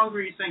kind of songs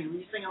were you singing? Were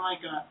you singing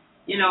Metallica?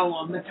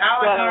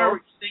 Were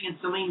you singing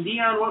Celine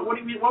Dion? What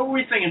were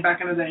we singing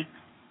back in the day?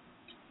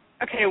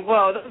 Okay,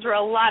 whoa, those were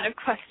a lot of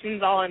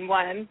questions all in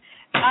one.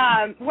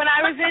 When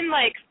I was in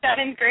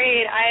 7th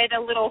grade, I had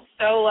a little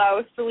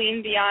solo,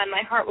 Celine Dion,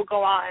 My Heart Will Go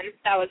On.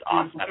 That was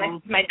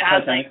awesome. My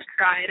dad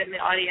cried in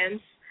the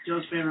audience.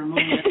 Joe's favorite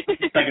movie.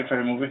 Second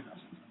favorite movie.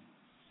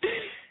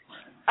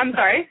 I'm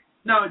sorry?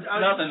 No,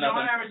 nothing.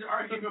 John and I was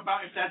arguing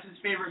about if that's his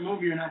favorite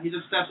movie or not. He's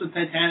obsessed with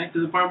Titanic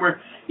to the point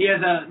where he has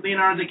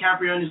Leonardo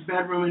DiCaprio in his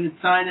bedroom and it's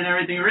signed and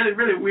everything. A really,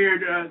 really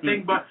weird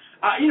thing. But,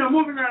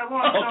 moving right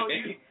along.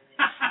 Okay.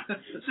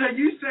 So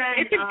you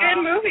sang... It's a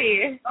good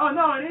movie. Oh,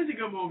 no, it is a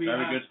good movie.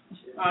 Very good.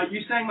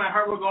 You sang My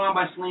Heart Will Go On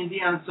by Celine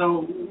Dion.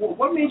 So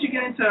what made you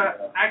get into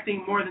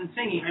acting more than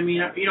singing? I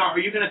mean, are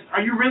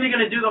you really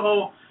going to do the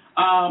whole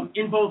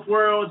in both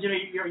worlds?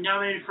 You're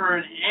nominated for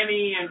an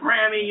Emmy and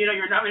Grammy.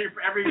 You're nominated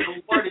for every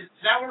award. Is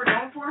that what we're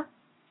going for?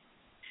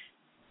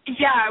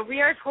 Yeah,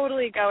 we are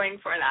totally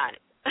going for that.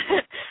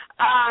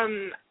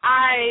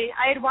 I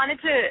had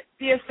wanted to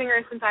be a singer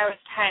since I was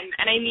 10,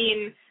 and I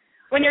mean...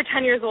 When you're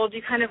 10 years old, you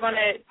kind of want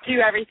to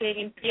do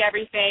everything and be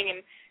everything,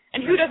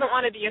 and who doesn't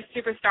want to be a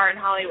superstar in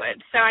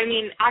Hollywood? So, I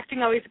mean, acting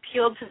always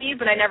appealed to me,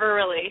 but I never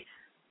really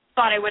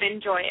thought I would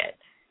enjoy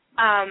it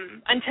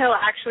until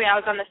actually I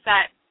was on the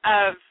set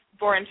of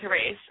Born to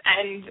Race,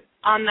 and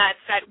on that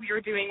set we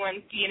were doing one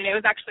scene, and it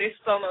was actually a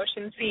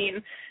slow-motion scene,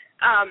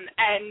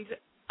 and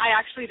I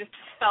actually just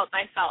felt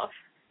myself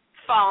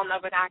fall in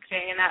love with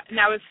acting, and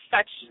that was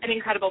such an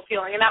incredible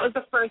feeling, and that was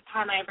the first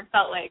time I ever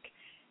felt like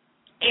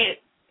it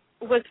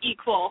was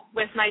equal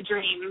with my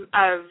dream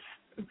of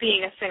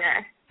being a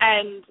singer,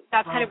 and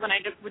that's kind of when I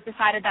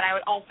decided that I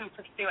would also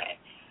pursue it.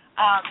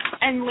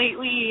 And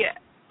lately,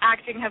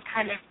 acting has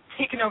kind of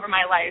taken over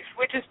my life,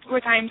 which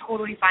I'm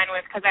totally fine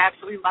with because I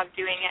absolutely love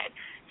doing it.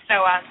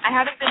 So I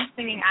haven't been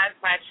singing as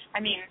much. I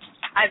mean,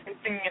 I've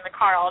been singing in the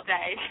car all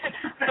day,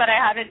 but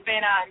I haven't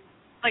been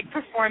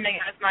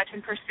performing as much and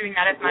pursuing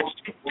that as much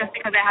just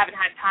because I haven't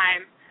had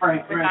time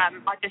with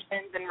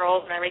auditions and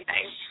roles and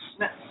everything.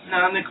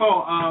 Now,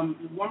 Nicole,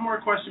 one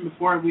more question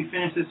before we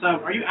finish this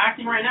up. Are you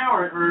acting right now,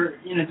 or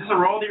is this a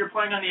role that you're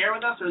playing on the air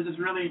with us, or is this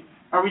really?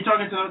 Are we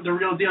talking to the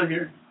real deal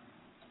here?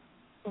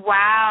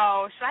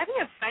 Wow, should I be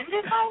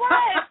offended by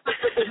that?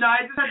 No,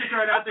 I just had to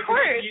throw it out there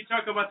because you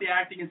talk about the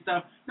acting and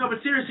stuff. No, but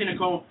seriously,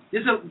 Nicole,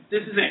 this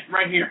is it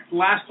right here.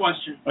 Last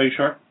question. Are you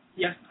sure?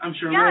 Yes, I'm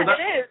sure. Yeah, well,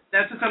 it is.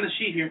 That's what's on the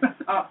sheet here.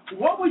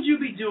 What would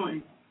you be doing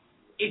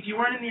if you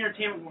weren't in the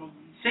entertainment world?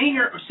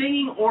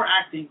 Singing or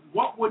acting,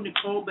 what would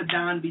Nicole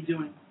Badaan be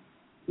doing?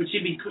 Would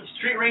she be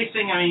street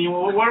racing? I mean,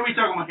 what are we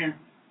talking about here?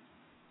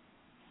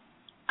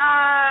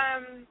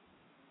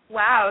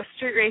 Wow,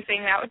 street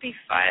racing, that would be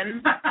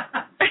fun.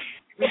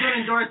 We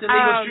don't endorse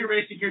illegal street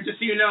racing here, just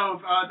so you know,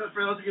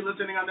 for those of you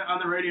listening on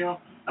the radio.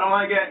 I don't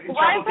want to get in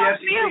trouble with the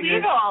FCC. Why does that be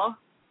illegal?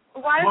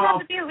 Why does that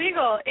have to be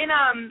illegal?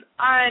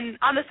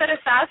 On the set of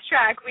Fast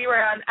Track, we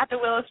were at the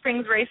Willow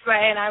Springs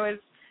Raceway, and I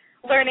was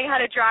learning how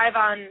to drive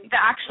on the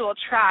actual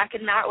track,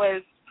 and that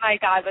was, my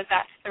God, was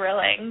that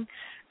thrilling.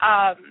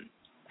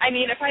 I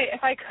mean, if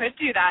I could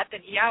do that,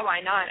 then yeah, why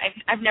not?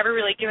 I've never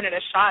really given it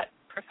a shot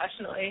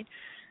professionally.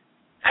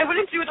 I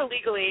wouldn't do it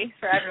illegally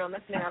for everyone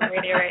listening on the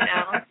radio right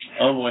now.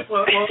 Oh boy.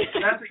 Well,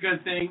 that's a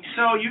good thing.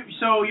 So you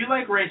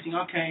like racing?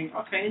 Okay,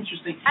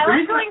 interesting. I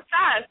like going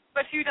fast,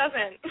 but who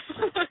doesn't?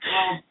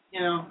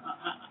 Well,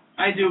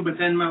 I do, but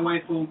then my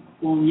wife will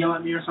yell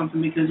at me or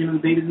something because the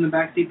baby's in the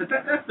back seat. But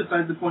that's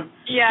besides the point.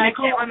 Yeah,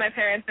 Nicole, I can't want my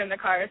parents in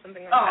the car or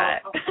something like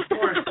that. Of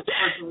course.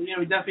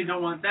 We definitely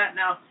don't want that.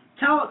 Now,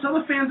 tell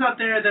the fans out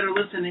there that are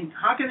listening,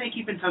 how can they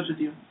keep in touch with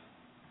you?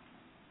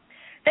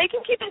 They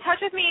can keep in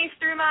touch with me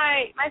through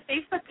my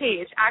Facebook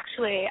page,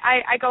 actually.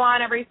 I go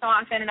on every so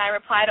often, and I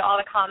reply to all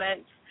the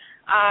comments,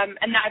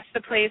 and that's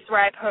the place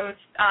where I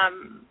post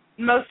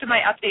most of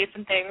my updates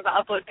and things. I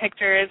upload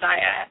pictures.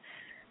 I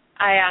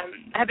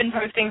have been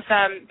posting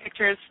some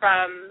pictures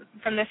from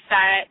the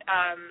set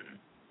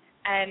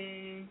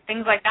and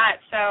things like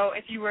that. So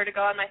if you were to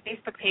go on my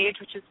Facebook page,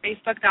 which is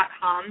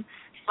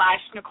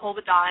facebook.com/Nicole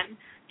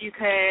Badaan, you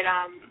could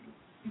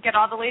get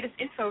all the latest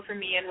info from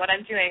me and what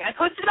I'm doing. I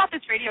posted about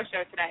this radio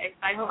show today.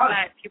 I hope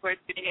that people are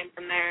tuning in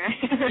from there.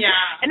 Yeah.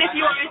 And if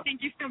you are, thank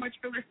you so much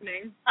for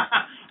listening.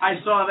 I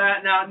saw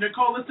that. Now,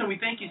 Nicole, listen,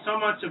 we thank you so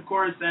much, of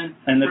course, and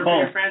Nicole,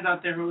 for your friends out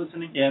there who are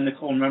listening. Yeah,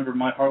 Nicole, remember,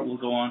 my heart will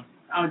go on.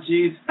 Oh,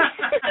 jeez.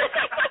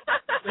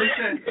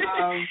 Listen.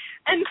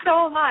 And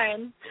so am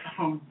I.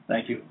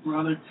 Thank you,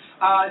 brother.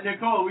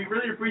 Nicole, we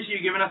really appreciate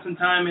you giving us some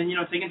time and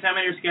taking time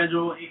out of your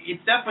schedule.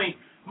 It's definitely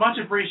much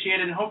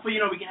appreciated, and hopefully,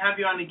 we can have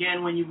you on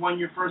again when you've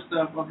won your first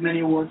of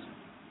many awards.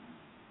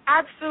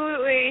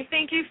 Absolutely.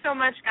 Thank you so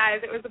much, guys.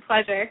 It was a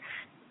pleasure.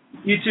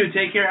 You too.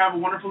 Take care. Have a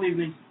wonderful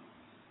evening.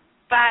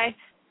 Bye.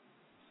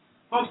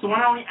 Folks, the one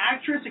and only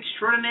actress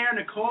extraordinaire,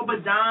 Nicole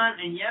Badaan,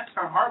 and yes,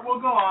 her heart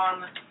will go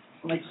on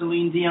like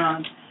Celine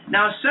Dion.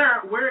 Now,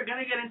 sir, we're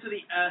going to get into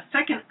the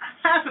second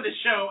half of the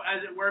show,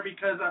 as it were,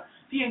 because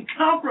the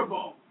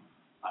incomparable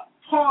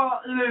Paul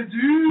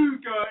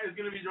LoDuca is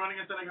going to be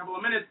joining us in a couple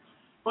of minutes.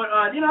 But,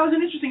 it was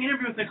an interesting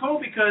interview with Nicole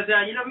because,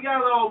 we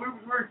got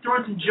we're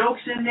throwing some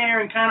jokes in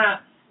there and kind of,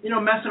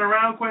 messing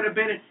around quite a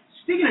bit. And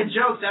speaking of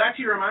jokes, that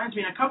actually reminds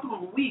me, in a couple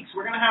of weeks,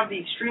 we're going to have the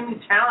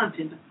extremely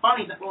talented, the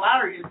funny, the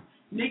hilarious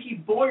Nikki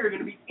Boyer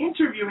going to be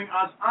interviewing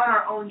us on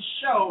our own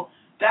show.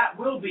 That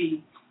will be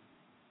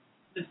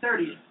the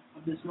 30th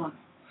of this month.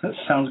 That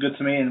sounds good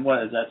to me. And what,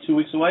 is that 2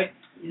 weeks away?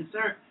 Yes,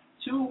 sir.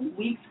 2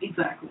 weeks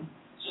exactly.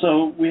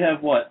 So we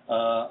have,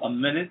 a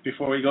minute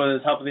before we go to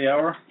the top of the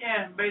hour?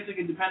 Yeah,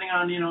 basically, depending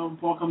on,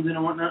 Paul comes in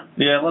and whatnot.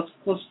 Yeah, let's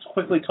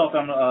quickly talk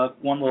on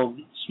one little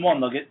small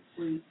nugget.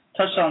 Please.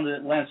 Touch on the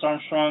Lance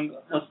Armstrong.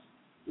 Lance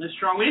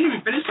Armstrong. We didn't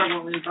even finish talking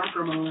about Lance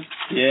Armstrong.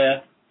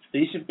 Yeah,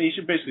 he should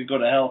basically go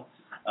to hell,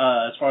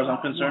 as far as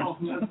I'm concerned.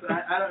 No,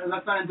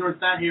 let's not endorse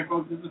that here,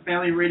 folks. This is a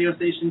family radio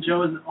station.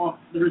 Joe is off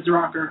the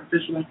rocker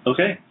officially.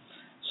 Okay.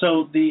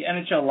 So the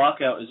NHL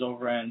lockout is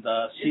over, and is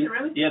it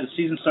really? Yeah, the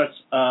season starts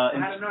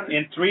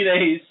in 3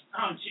 days.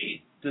 Oh,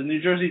 geez. The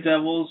New Jersey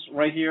Devils,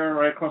 right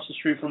across the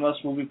street from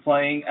us, will be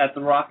playing at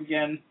the Rock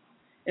again.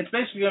 It's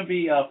basically going to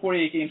be a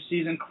 48-game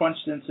season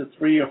crunched into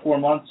 3 or 4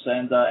 months,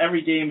 and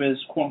every game is,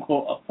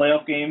 quote-unquote, a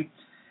playoff game.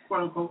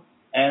 Quote-unquote.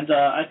 And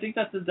I think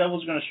that the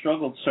Devils are going to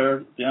struggle, sir.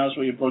 To be honest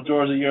with you,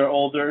 Brodor's a year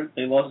older.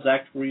 They lost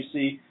Zach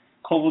Parise.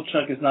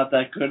 Kovalchuk is not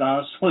that good,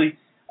 honestly.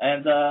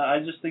 And I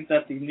just think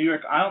that the New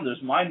York Islanders,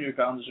 my New York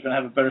Islanders, are going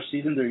to have a better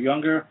season. They're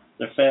younger,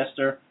 they're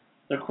faster,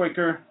 they're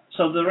quicker.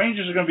 So the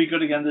Rangers are going to be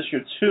good again this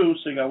year, too,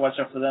 so you got to watch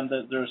out for them.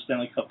 They're a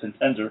Stanley Cup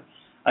contender.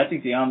 I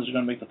think the Islanders are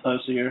going to make the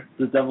playoffs this year.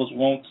 The Devils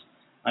won't.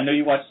 I know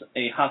you watched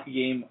a hockey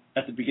game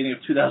at the beginning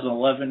of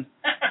 2011.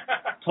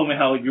 Told me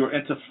how you were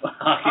into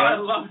hockey. I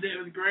loved it.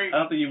 It was great. I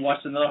don't think you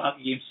watched another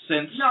hockey game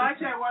since. No,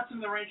 actually, I watched some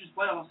of the Rangers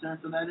playoffs there,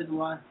 so that is a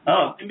lot.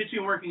 Oh. In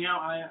between working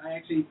out, I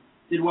actually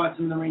did watch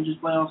some of the Rangers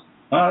playoffs.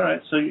 All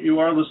right, so you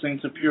are listening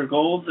to Pure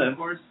Gold. Of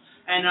course.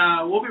 And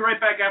we'll be right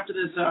back after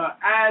this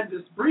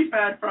this brief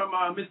ad from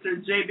Mr.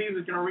 JB,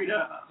 who's going to read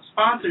a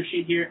sponsor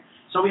sheet here.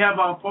 So we have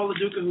Paul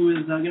LoDuca, who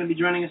is going to be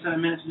joining us in a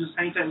minute, so just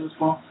hang tight with us,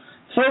 Paul.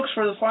 Folks,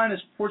 for the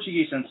finest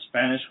Portuguese and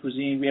Spanish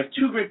cuisine, we have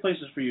 2 great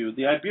places for you.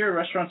 The Iberia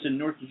Restaurants in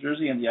Newark, New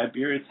Jersey, and the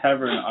Iberia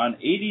Tavern on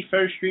 80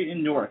 Ferry Street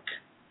in Newark.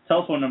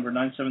 Telephone number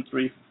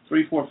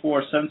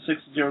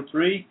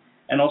 973-344-7603.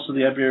 And also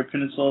the Iberia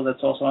Peninsula,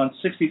 that's also on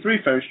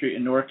 63 Ferry Street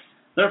in Newark.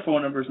 Their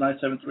phone number is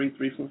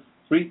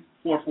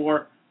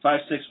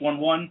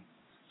 973-344-5611.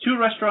 2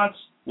 restaurants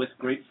with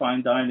great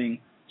fine dining.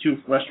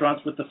 2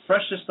 restaurants with the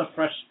freshest of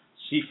fresh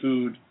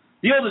seafood.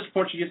 The oldest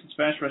Portuguese and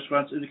Spanish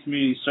restaurants in the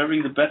community,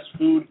 serving the best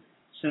food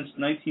since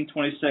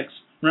 1926.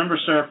 Remember,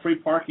 sir, free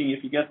parking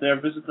if you get there.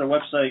 Visit their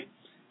website.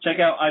 Check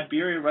out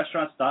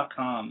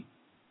IberiaRestaurants.com.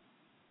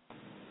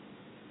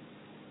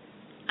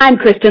 I'm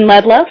Kristen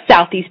Ledlow,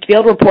 Southeast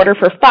Field reporter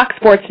for Fox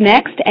Sports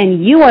Next,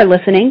 and you are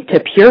listening to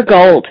Pure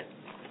Gold.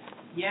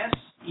 Yes,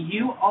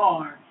 you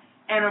are.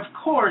 And, of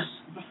course,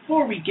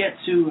 before we get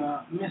to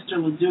Mr.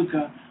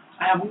 LoDuca,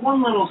 I have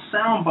one little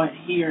soundbite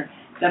here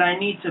that I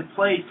need to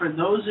play for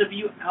those of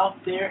you out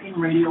there in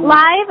radio.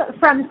 Live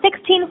from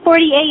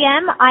 1640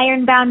 AM,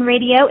 Ironbound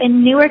Radio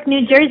in Newark,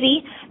 New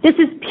Jersey, this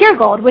is Pure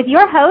Gold with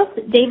your hosts,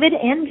 David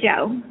and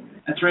Joe.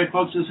 That's right,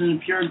 folks. This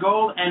is Pure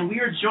Gold, and we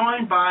are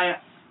joined by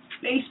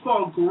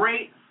baseball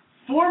great,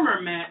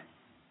 former Met,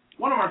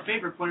 one of our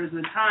favorite players at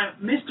the time,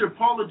 Mr.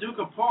 Paul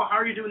LoDuca. Paul, how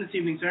are you doing this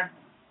evening, sir?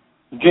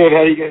 Good.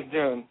 How are you guys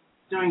doing?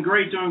 Doing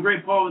great,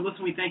 Paul.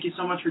 Listen, we thank you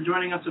so much for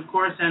joining us, of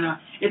course, and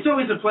it's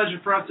always a pleasure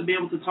for us to be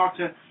able to talk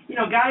to,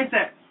 guys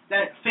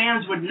that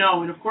fans would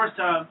know. And, of course,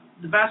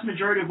 the vast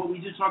majority of what we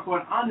do talk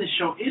about on this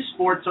show is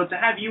sports. So to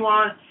have you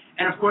on,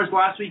 and, of course,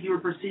 last week you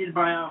were preceded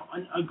by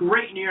a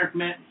great New York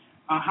Met,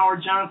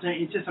 Howard Johnson.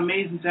 It's just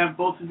amazing to have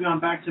both of you on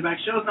back-to-back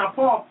shows. Now,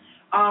 Paul,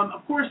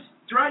 of course,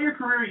 throughout your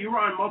career you were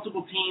on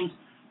multiple teams.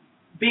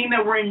 Being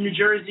that we're in New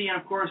Jersey, and,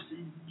 of course,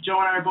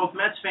 Joe and I are both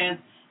Mets fans,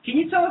 can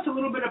you tell us a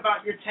little bit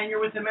about your tenure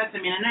with the Mets?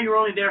 I mean, I know you were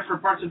only there for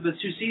parts of the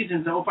two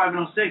seasons, the 05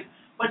 and 06,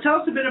 but tell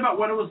us a bit about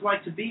what it was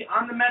like to be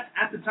on the Mets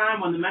at the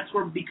time when the Mets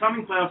were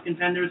becoming playoff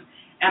contenders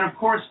and, of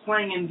course,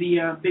 playing in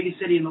the biggest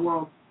city in the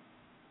world.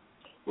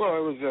 Well,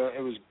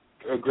 it was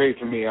great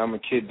for me. I'm a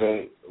kid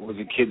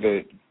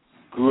that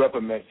grew up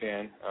a Met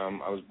fan.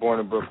 I was born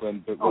in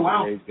Brooklyn, but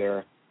wasn't raised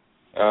there.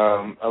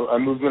 I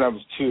moved when I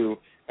was 2.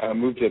 I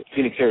moved to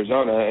Phoenix,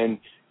 Arizona, and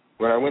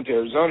when I went to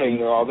Arizona,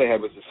 all they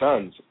had was the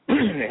Suns.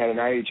 They had an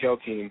IHL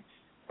team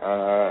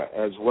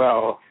as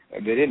well.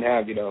 And they didn't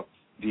have,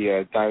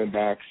 the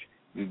Diamondbacks,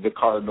 the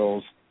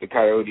Cardinals, the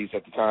Coyotes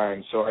at the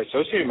time. So I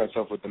associated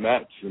myself with the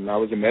Mets, and I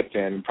was a Met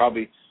fan, and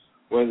probably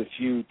one of the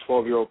few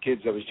 12-year-old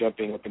kids that was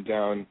jumping up and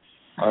down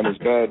on his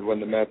bed when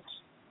the Mets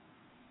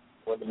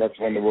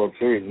won the World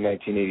Series in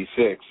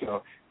 1986.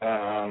 So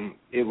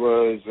it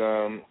was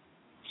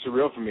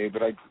surreal for me.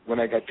 But when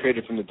I got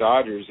traded from the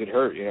Dodgers, it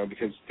hurt,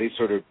 because they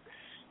sort of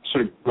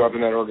grew up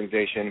in that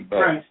organization. But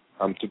right.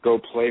 To go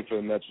play for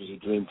the Mets was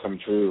a dream come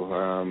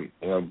true.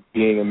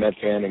 Being a Met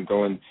fan and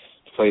going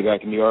to play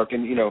back in New York,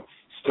 and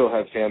still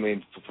have family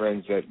and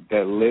friends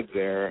that live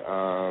there.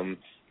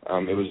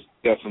 It was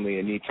definitely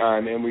a neat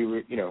time, and we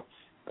were,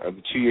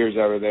 the 2 years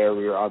I was there,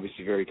 we were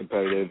obviously very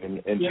competitive,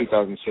 and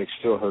 2006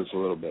 still hurts a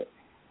little bit.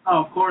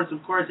 Oh, of course,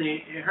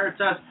 it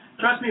hurts us.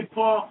 Trust me,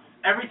 Paul,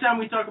 every time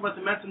we talk about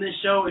the Mets on this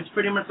show, it's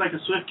pretty much like a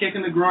swift kick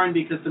in the groin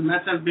because the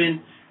Mets have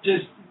been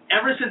just,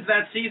 ever since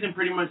that season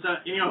pretty much,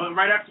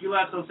 right after you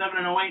left, 07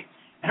 and 08,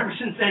 ever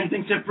since then,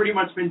 things have pretty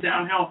much been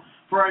downhill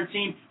for our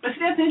team. But see,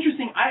 that's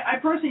interesting. I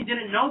personally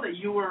didn't know that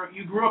you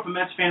grew up a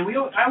Mets fan.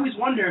 I always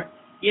wonder,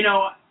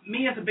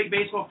 me as a big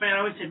baseball fan,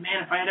 I always said,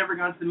 man, if I had ever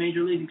gone to the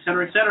major leagues, et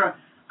cetera,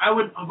 I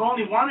would have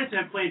only wanted to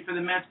have played for the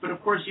Mets, but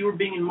of course you were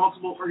being in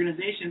multiple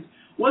organizations.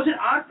 Was it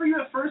odd for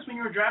you at first when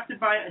you were drafted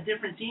by a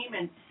different team?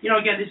 And,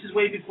 again, this is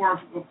way before,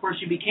 of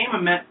course, you became a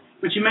Met,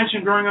 but you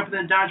mentioned growing up in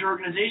the Dodger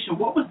organization.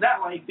 What was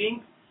that like,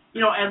 being,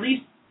 at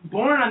least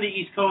born on the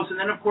East Coast and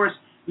then, of course,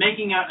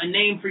 making a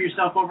name for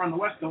yourself over on the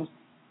West Coast?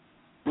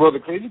 Well, the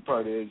crazy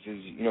part is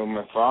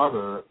my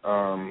father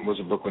was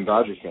a Brooklyn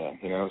Dodgers fan,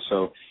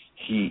 so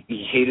he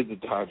hated the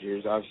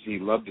Dodgers. Obviously, he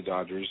loved the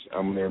Dodgers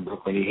when they were in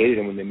Brooklyn. He hated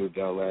them when they moved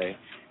to L.A.,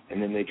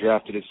 and then they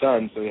drafted his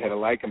son, so he had to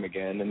like him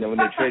again. And then when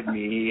they traded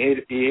me,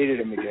 he hated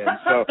him again.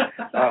 So,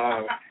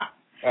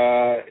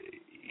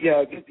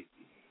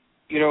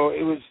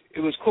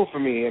 it was cool for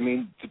me. I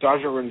mean, the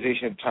Dodger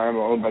organization at the time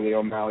were owned by the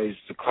O'Malleys,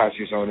 the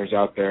classiest owners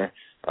out there.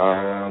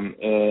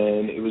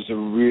 And it was a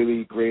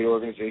really great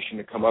organization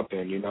to come up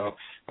in,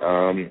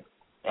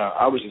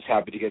 I was just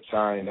happy to get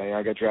signed.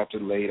 I got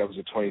drafted late. I was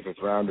a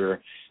 25th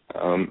rounder.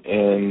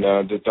 And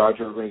the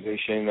Dodger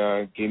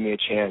organization gave me a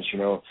chance,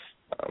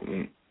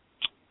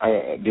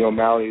 the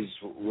O'Malleys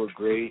were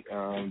great.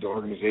 The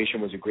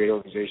organization was a great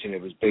organization.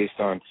 It was based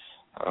on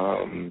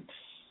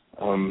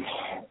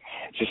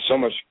just so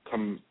much,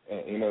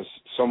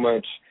 so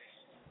much.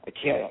 I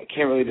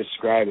can't really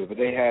describe it, but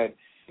they had,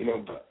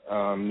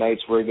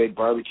 nights where they'd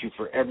barbecue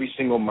for every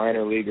single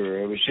minor leaguer.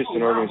 It was just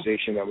an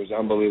organization that was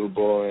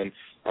unbelievable, and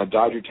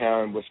Dodger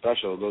Town was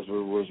special. Those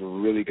were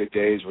really good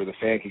days where the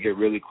fan could get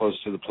really close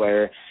to the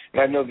player.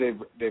 And I know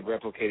they've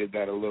replicated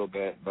that a little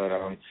bit, but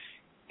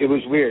it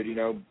was weird,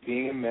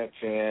 being a Met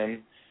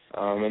fan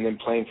and then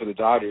playing for the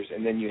Dodgers,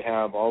 and then you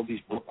have all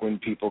these Brooklyn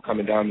people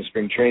coming down to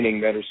spring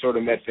training that are sort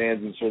of Met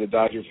fans and sort of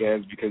Dodger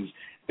fans because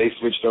they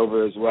switched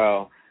over as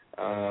well.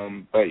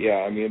 But,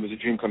 yeah, I mean, it was a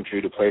dream come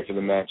true to play for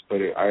the Mets,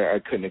 but I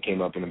couldn't have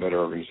came up in a better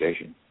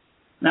organization.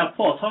 Now,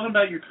 Paul, talking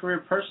about your career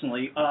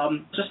personally,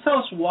 just tell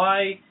us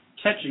why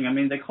catching. I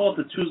mean, they call it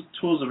the two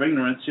tools of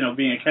ignorance,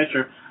 being a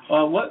catcher.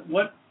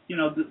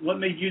 What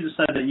made you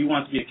decide that you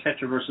wanted to be a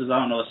catcher versus,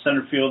 a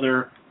center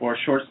fielder or a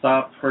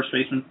shortstop, first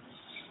baseman?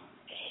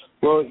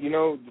 Well,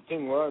 the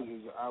thing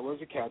is I was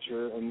a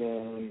catcher, and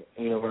then,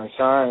 when I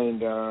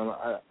signed,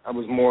 I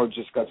was more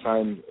just got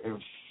signed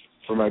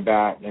for my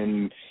bat,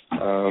 and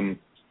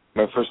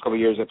my first couple of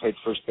years I played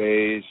first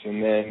base,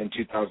 and then in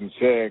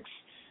 2006,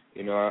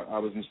 I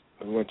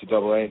went to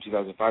AA in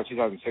 2005.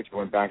 2006 I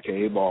went back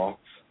to A-ball,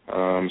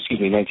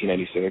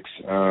 1996.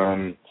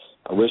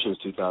 I wish it was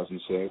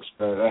 2006,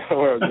 but when I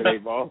was at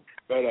A-ball,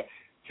 but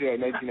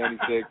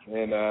 1996,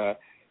 and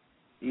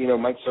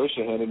Mike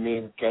Scioscia handed me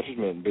a catcher's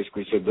mitt and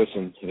basically said,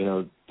 listen,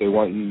 they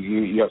want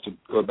you have to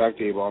go back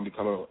to A-ball and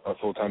become a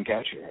full-time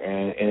catcher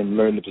and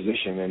learn the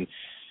position. And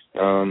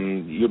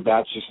your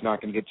bat's just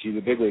not going to get to you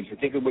the big leagues. I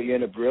think what you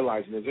end up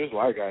realizing is there's a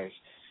lot of guys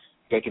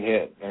that can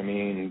hit. I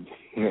mean,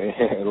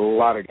 a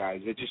lot of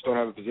guys. They just don't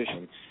have a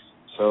position.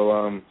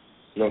 So,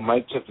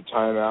 Mike took the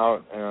time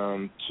out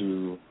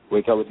to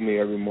wake up with me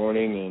every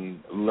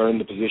morning and learn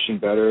the position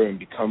better and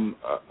become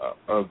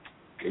a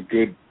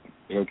good,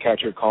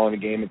 catcher calling a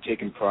game and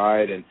taking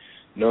pride and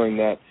knowing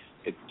that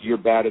your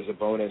bat is a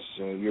bonus.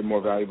 You're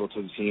more valuable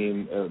to the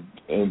team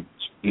and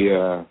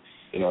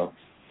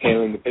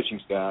handling the pitching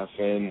staff.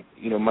 And,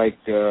 Mike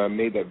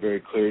made that very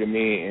clear to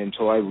me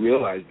until I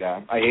realized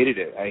that. I hated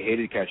it. I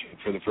hated catching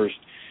for the first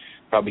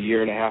probably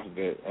year and a half of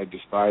it. I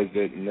despised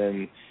it, and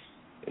then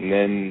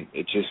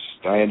it just,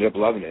 I ended up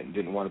loving it and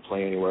didn't want to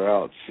play anywhere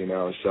else,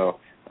 So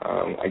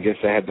I guess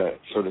I had that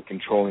sort of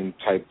controlling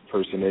type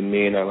person in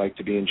me, and I like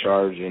to be in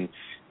charge, and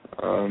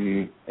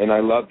I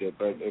loved it.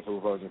 But if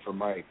it wasn't for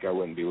Mike, I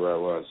wouldn't be where I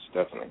was,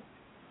 definitely.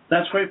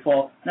 That's great,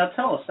 Paul. Now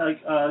tell us,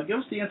 give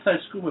us the inside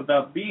scoop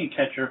about being a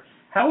catcher.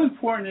 How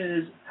important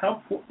is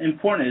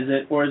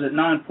it, or is it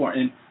not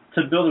important,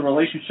 to build a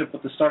relationship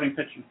with the starting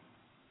pitcher?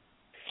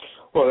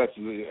 Well, that's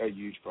a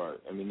huge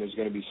part. I mean, there's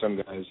going to be some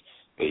guys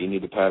that you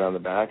need to pat on the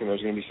back, and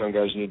there's going to be some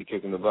guys you need to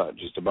kick in the butt.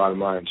 Just the bottom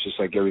line. It's just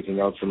like everything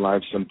else in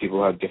life. Some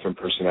people have different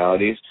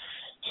personalities.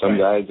 Some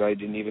guys I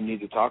didn't even need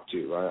to talk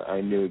to.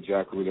 I knew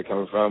exactly where they're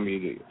coming from.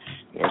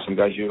 Some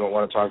guys you don't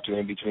want to talk to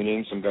in between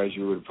innings. Some guys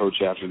you would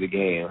approach after the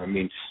game. I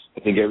mean, I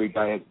think every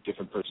guy has a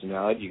different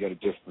personality. You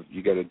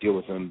got to deal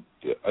with them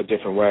a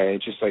different way.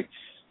 It's just like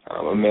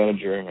a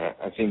manager.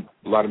 I think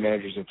a lot of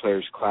managers and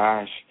players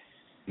clash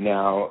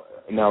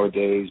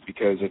nowadays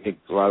because I think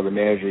a lot of the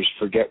managers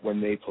forget when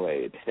they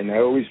played. And I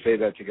always say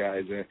that to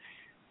guys.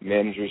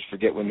 Managers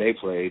forget when they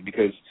played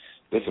because,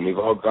 listen, we've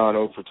all gone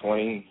 0 for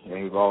 20,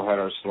 and we've all had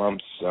our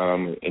slumps,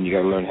 and you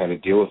got to learn how to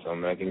deal with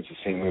them. And I think it's the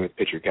same way with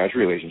pitcher-catcher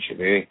relationship.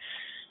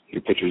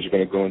 Your pitchers are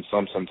going to go in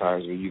slumps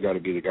sometimes, but you got to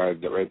be the guy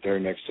that right there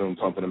next to him,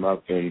 pumping them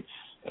up, and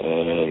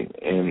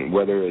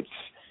whether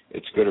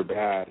it's good or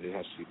bad, it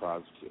has to be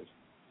positive.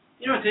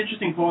 What's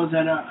interesting, Paul, is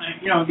that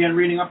again,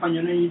 reading up on you,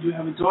 I know you do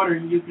have a daughter,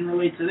 and you can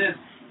relate to this.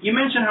 You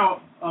mentioned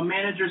how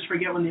managers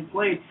forget when they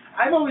played.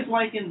 I've always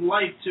likened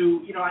life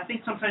to, I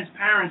think sometimes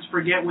parents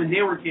forget when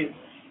they were kids.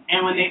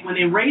 And when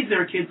they raise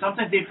their kids,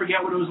 sometimes they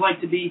forget what it was like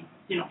to be,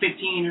 15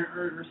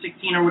 or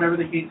 16 or whatever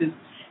the case is.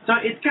 So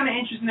it's kind of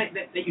interesting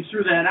that you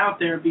threw that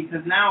out there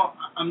because now,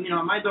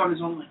 my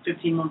daughter's only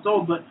 15 months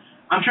old, but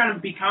I'm trying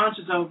to be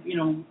conscious of,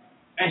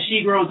 as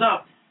she grows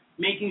up,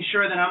 making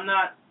sure that I'm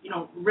not,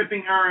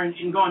 ripping her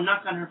and going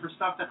nuts on her for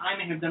stuff that I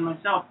may have done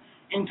myself,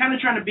 and kind of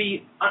trying to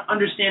be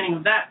understanding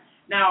of that.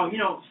 Now,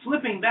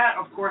 flipping that,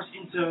 of course,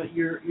 into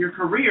your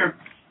career,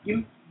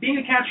 being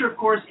a catcher, of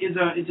course, is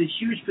a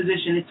huge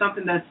position. It's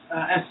something that's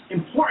as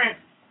important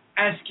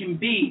as can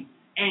be.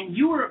 And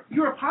you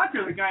were a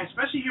popular guy,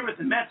 especially here with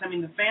the Mets. I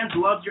mean, the fans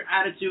loved your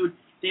attitude.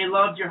 They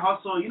loved your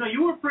hustle.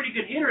 You were a pretty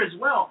good hitter as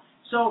well.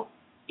 So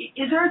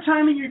is there a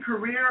time in your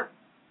career,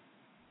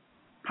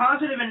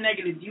 positive and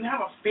negative, do you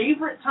have a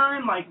favorite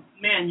time? Like,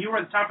 man, you were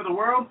at the top of the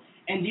world.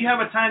 And do you have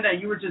a time that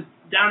you were just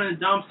down in the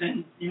dumps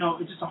and,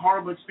 it's just a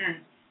horrible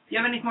experience? Do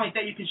you have anything like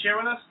that you can share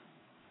with us?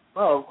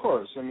 Oh, of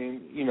course. I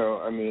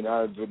mean,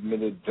 I've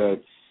admitted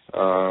that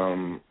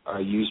I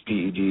use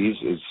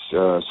PEDs.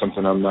 It's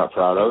something I'm not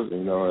proud of,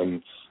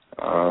 and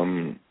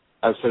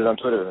I said it on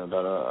Twitter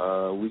about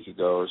a week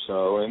ago or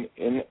so.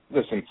 And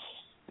listen,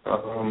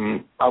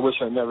 I wish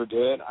I never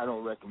did. I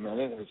don't recommend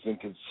it. I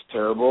think it's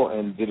terrible.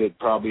 And did it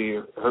probably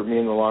hurt me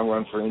in the long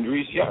run for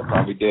injuries? Yeah, it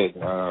probably did.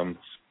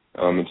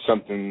 It's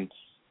something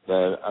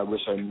that I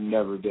wish I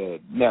never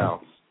did.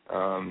 Now,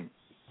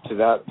 to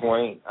that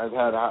point, I've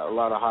had a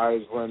lot of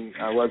highs when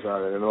I was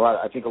on it, and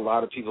I think a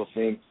lot of people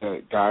think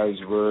that guys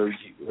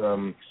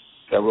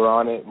that were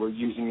on it were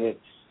using it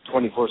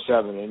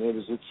 24/7, and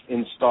it's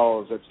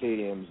installs at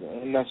stadiums,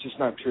 and that's just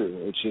not true.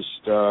 It's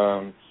just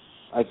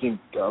I think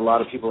a lot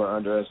of people are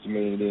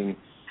underestimating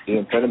the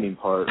amphetamine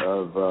part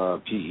of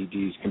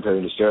PEDs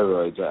compared to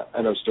steroids.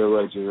 I know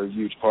steroids are a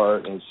huge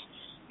part, and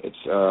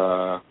it's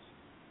a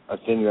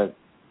thing that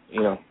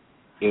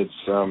it's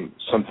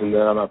something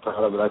that I'm not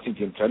proud of, but I think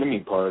the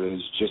amphetamine part is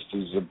just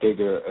as a big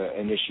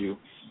an issue.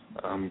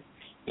 I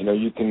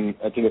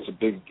think it's a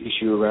big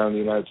issue around the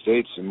United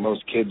States, and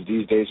most kids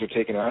these days are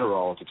taking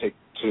Adderall to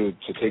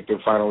take their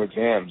final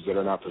exams that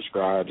are not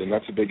prescribed, and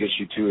that's a big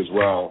issue too as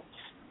well.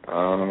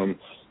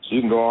 So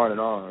you can go on,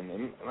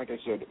 and like I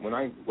said, when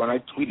I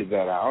tweeted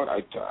that out,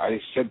 I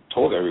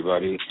told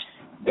everybody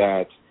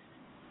that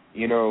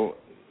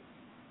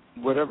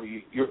whatever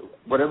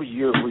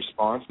your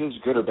response is,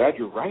 good or bad,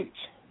 you're right.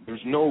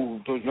 There's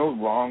no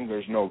wrong,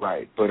 there's no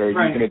right. But are you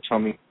going to tell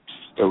me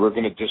that we're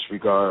going to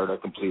disregard a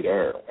complete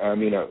era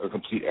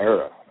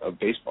of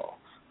baseball?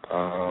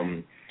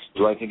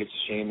 Do I think it's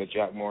a shame that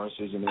Jack Morris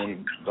isn't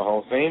in the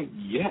Hall of Fame?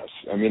 Yes.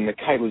 I mean, the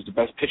guy was the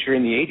best pitcher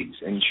in the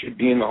 80s and should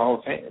be in the Hall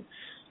of Fame.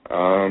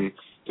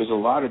 There's a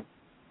lot of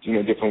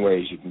different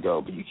ways you can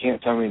go, but you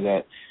can't tell me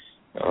that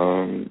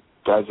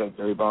guys like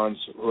Barry Bonds,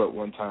 who at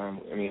one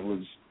time,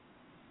 was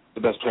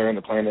the best player on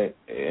the planet,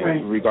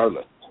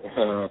 regardless.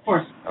 Of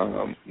course.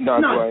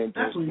 Not do I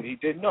endorse what he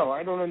did. No,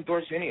 I don't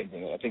endorse any of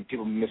it. I think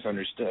people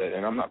misunderstood,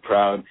 and I'm not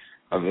proud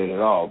of it at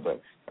all.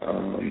 But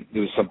it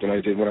was something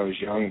I did when I was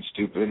young and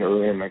stupid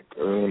early in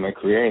my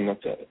career, and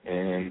that's it.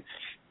 And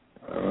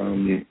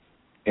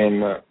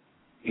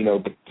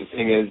but the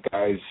thing is,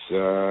 guys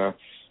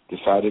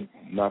decided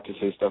not to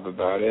say stuff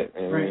about it,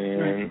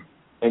 and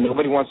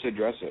nobody wants to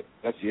address it.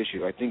 That's the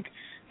issue. I think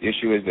the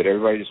issue is that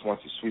everybody just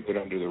wants to sweep it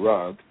under the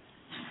rug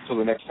until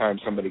the next time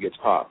somebody gets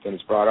popped and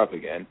it's brought up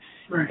again.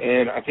 Right.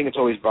 And I think it's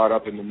always brought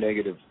up in the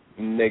negative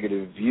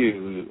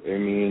view. I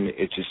mean,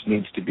 it just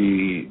needs to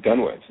be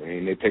done with. I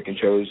mean, they pick and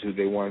chose who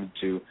they wanted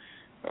to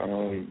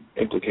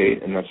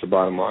implicate, and that's the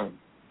bottom line.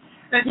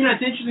 And,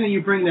 it's interesting that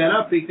you bring that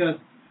up because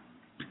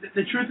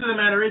the truth of the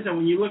matter is that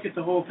when you look at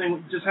the whole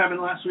thing just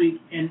happened last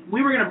week, and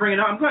we were going to bring it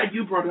up, I'm glad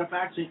you brought it up,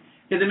 actually,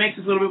 because it makes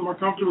us a little bit more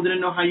comfortable.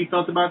 Didn't know how you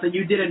felt about that.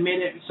 You did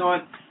admit it, saw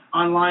it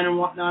online and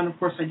whatnot, and of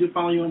course I do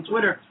follow you on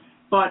Twitter.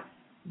 But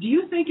do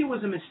you think it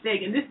was a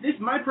mistake? And this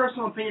my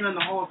personal opinion on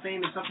the Hall of Fame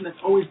is something that's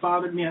always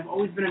bothered me. I've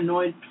always been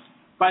annoyed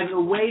by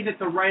the way that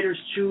the writers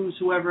choose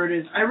whoever it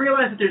is. I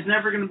realize that there's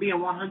never going to be a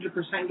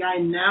 100% guy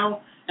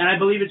now, and I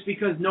believe it's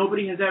because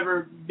nobody has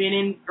ever been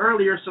in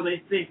earlier, so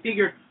they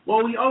figure,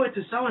 well, we owe it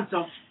to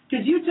so-and-so.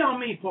 Because you tell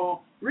me,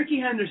 Paul, Rickey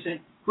Henderson,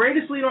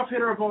 greatest leadoff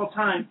hitter of all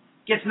time,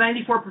 gets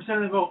 94%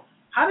 of the vote.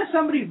 How does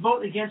somebody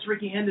vote against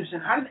Rickey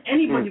Henderson? How does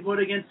anybody vote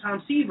against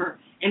Tom Seaver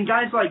and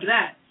guys like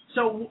that?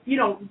 So,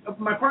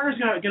 my partner's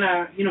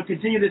gonna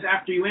continue this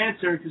after you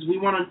answer because we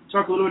want to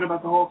talk a little bit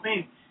about the Hall of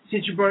Fame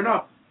since you brought it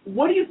up.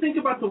 What do you think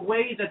about the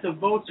way that the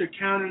votes are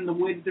counted and the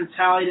way that they're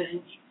tallied?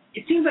 And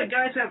it seems like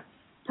guys have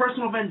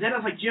personal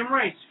vendettas, like Jim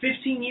Rice.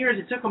 15 years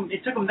it took him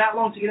that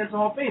long to get into the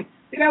Hall of Fame.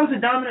 The guy was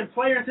a dominant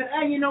player and said,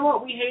 "Hey, you know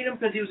what? We hate him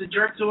because he was a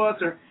jerk to us,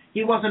 or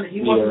he wasn't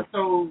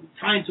so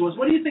kind to us."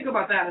 What do you think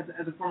about that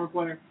as a former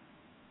player?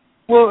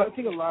 Well, I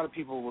think a lot of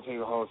people will think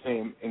the Hall of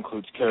Fame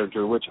includes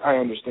character, which I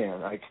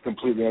understand. I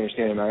completely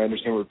understand, and I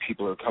understand where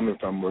people are coming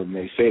from when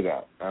they say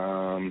that.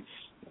 On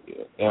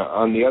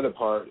the other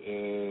part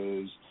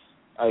is,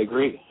 I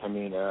agree. I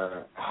mean,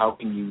 how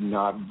can you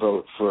not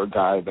vote for a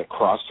guy that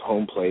crossed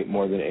home plate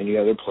more than any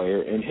other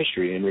player in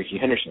history, in Rickey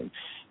Henderson?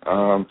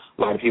 A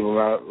lot of people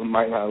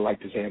might not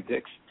like his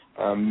antics.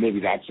 Maybe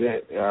that's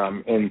it.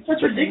 And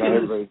that's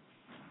ridiculous.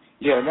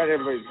 Not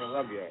everybody's going to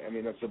love you. I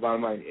mean, that's the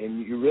bottom line,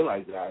 and you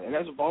realize that. And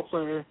as a ball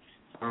player,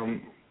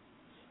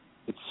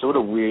 it's sort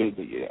of weird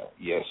that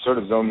you sort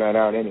of zone that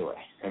out anyway.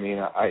 I mean,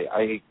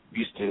 I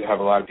used to have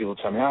a lot of people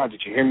tell me,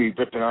 did you hear me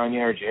ripping on you,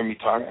 or did you hear me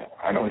talking?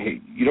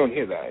 You don't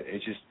hear that.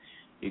 It's just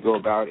you go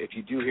about, if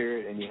you do hear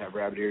it and you have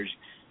rabbit ears,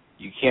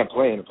 you can't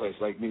play in a place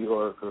like New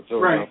York or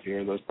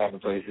Philadelphia or those type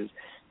of places.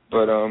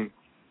 But,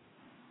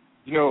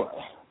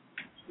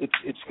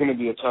 it's going to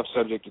be a tough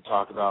subject to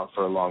talk about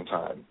for a long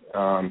time.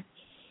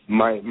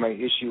 My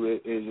issue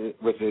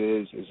with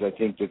it is I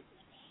think that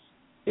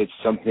it's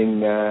something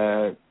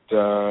that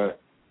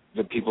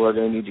people are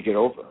going to need to get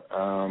over.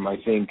 I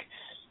think,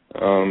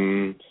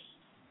 and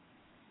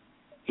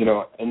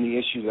the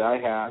issue that I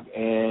have,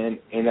 and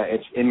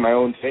it's in my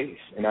own face,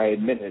 and I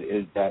admit it,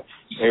 is that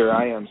here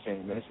I am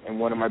saying this, and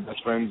one of my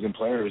best friends and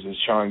players is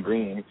Sean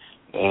Green,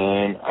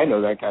 and I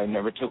know that guy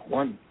never took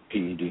one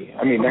PED.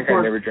 I mean, that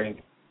guy never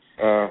drank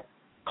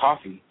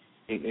coffee.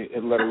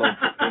 Let alone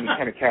put any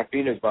kind of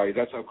caffeine in his body.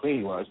 That's how clean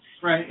he was.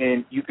 Right.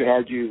 And you could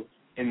argue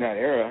in that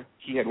era,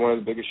 he had one of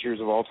the biggest years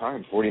of all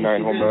time,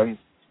 49 home runs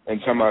and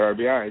some odd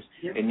RBIs,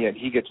 and yet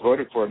he gets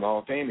voted for in the Hall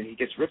of Fame and he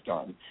gets ripped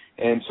on.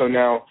 And so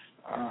now,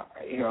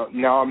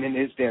 now I'm in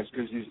his stance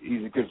because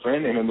he's a good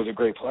friend and was a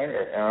great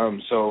player.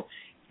 So,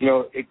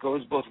 it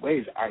goes both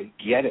ways. I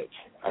get it.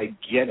 And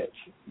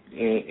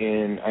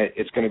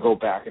it's going to go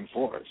back and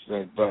forth.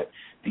 But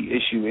the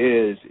issue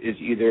is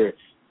either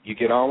you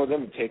get on with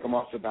them and take them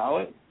off the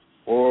ballot,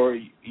 or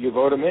you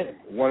vote them in,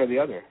 one or the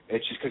other.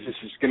 It's just because is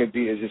this going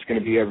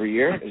to be every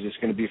year? Is this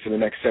going to be for the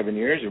next 7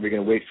 years? Are we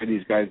going to wait for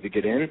these guys to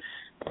get in?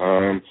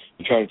 You're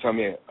trying to tell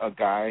me a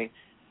guy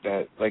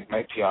that, like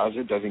Mike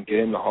Piazza, doesn't get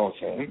in the Hall of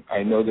Fame?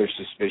 I know there's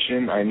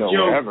suspicion. I know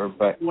whatever.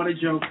 But what a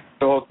joke.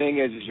 The whole thing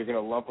is you're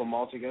going to lump them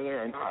all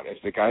together or not.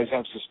 If the guys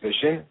have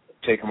suspicion,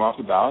 take them off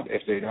the ballot.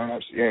 If they don't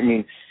have,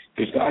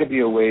 there's got to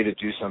be a way to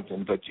do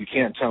something, but you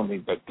can't tell me.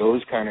 But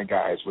those kind of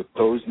guys with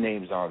those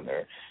names on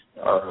there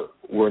are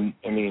going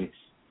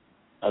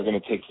to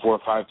take 4 or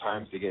 5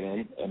 times to get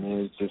in. I mean,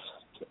 it's just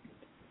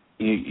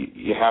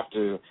you have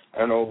to. I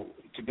don't know.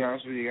 To be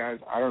honest with you guys,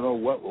 I don't know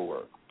what will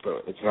work,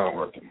 but it's not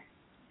working.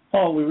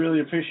 Paul, we really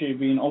appreciate you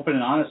being open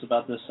and honest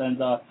about this,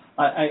 and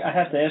I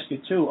have to ask you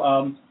too.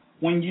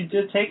 When you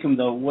did take him,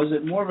 though, was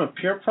it more of a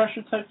peer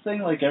pressure type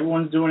thing, like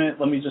everyone's doing it,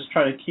 let me just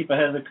try to keep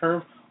ahead of the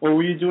curve, or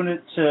were you doing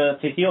it to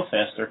heal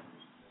faster?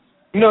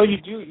 No, you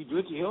do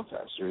it to heal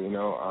faster.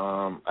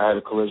 I had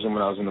a collision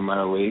when I was in the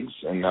minor leagues,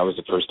 and that was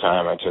the first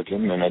time I took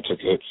him, and I took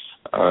it,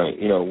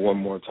 one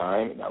more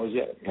time, and that was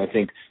it. And I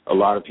think a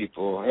lot of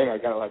people, and I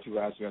got a lot of people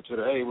asking me on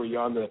Twitter, hey, were you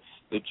on the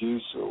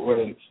juice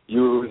when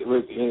you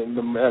were in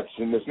the Mets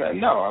and this and that?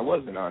 No, I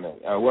wasn't on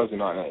it.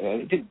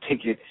 And I didn't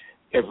take it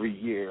every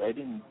year. I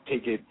didn't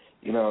take it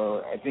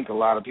I think a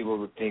lot of people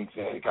would think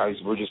that guys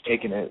were just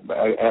taking it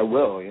at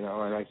will, and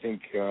I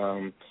think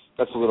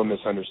that's a little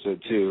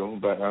misunderstood too.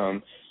 But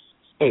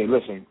hey,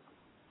 listen,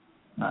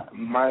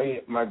 my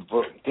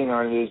thing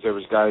on it is there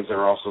was guys that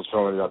were also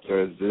throwing it up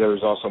there. There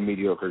was also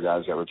mediocre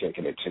guys that were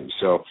taking it too.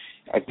 So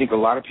I think a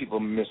lot of people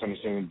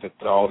misunderstand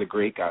that all the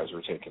great guys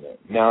were taking it.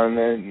 Now and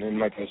then, and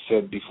like I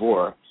said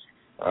before,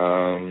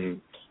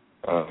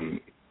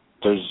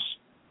 there's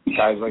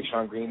guys like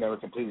Sean Green that were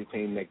completely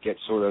clean that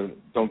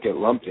don't get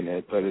lumped in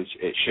it, but it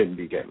shouldn't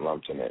be getting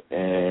lumped in it.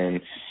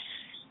 And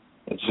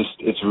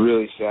it's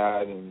really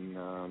sad,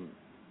 and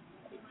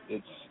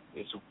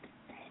it's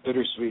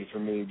bittersweet for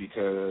me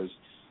because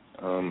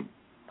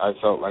I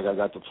felt like I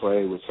got to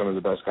play with some of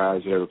the best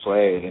guys that ever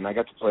played, and I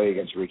got to play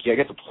against Ricky. I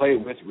got to play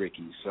with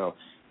Ricky, so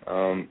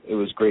it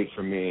was great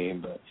for me.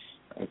 But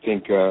I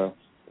think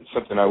it's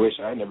something I wish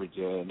I never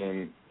did,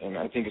 and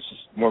I think it's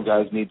just more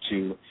guys need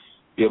to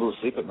be able to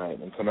sleep at night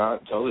and come out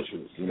and tell the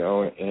truth,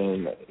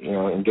 and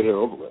get it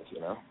over with,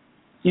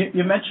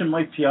 You mentioned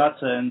Mike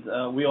Piazza,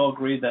 and we all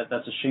agree that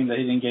that's a shame that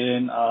he didn't get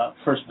in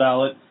first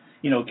ballot,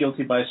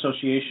 guilty by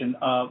association.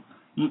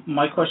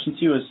 My question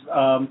to you is,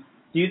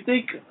 do you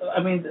think,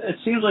 it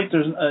seems like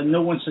there's a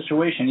no-win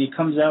situation. He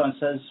comes out and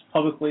says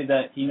publicly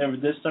that he never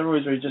did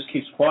steroids or he just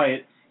keeps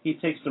quiet. He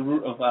takes the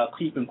route of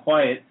keeping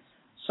quiet.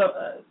 So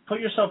put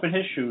yourself in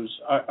his shoes.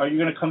 Are you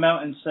going to come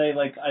out and say,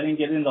 like, I didn't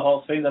get in the Hall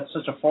of Fame, that's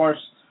such a farce,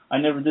 I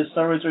never did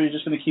steroids, or are you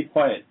just going to keep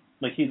quiet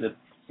like he did?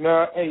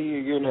 No,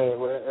 hey,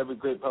 every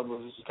great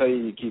publicist will tell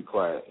you keep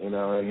quiet, and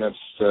that's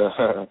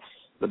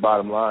the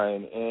bottom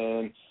line.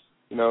 And,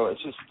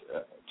 it's just,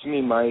 to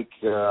me, Mike,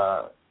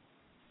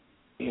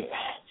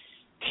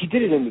 he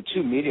did it in the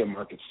two media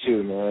markets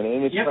too, man.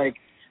 And it's like,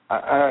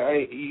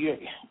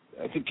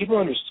 I think people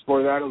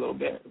underscore that a little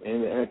bit.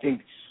 And I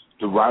think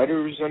the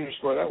writers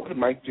underscore that. What did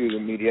Mike do to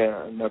the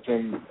media?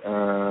 Nothing.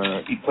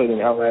 He played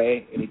in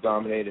L.A. and he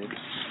dominated.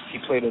 He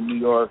played in New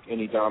York and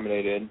he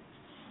dominated.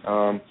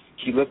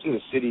 He lifted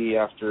the city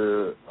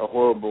after a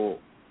horrible,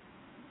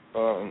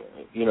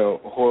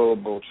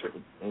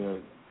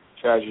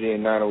 tragedy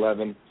in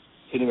 9/11,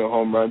 hitting a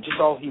home run. Just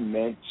all he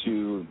meant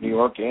to New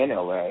York and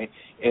L.A.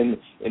 and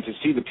to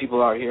see the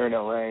people out here in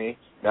L.A.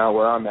 now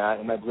where I'm at,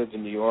 and I've lived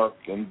in New York,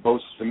 and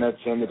both the Mets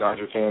and the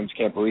Dodger fans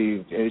can't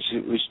believe it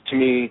was to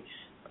me.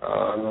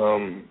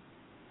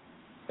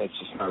 That's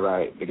just not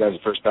right. The guy's a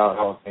first ballot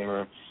Hall of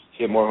Famer.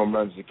 He had more home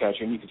runs as a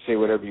catcher, and you could say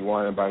whatever you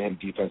want about him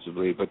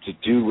defensively, but to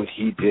do what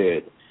he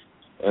did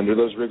under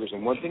those rigors.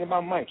 And one thing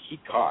about Mike, he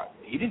caught.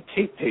 He didn't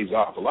take days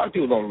off. A lot of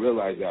people don't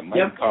realize that.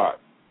 Mike caught.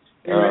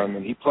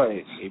 And he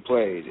played,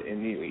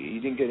 and he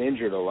didn't get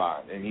injured a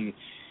lot. And he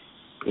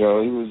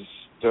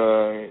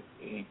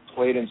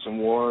played in some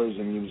wars,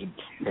 and he was,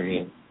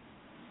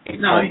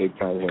 big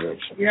time hitter.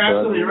 You're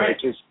absolutely right.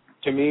 Just,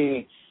 to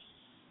me,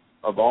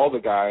 of all the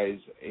guys,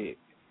 he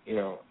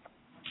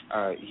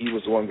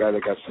was the one guy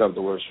that got snubbed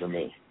the worst for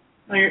me.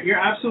 No, you're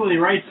absolutely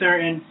right, sir.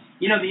 And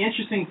the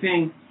interesting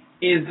thing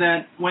is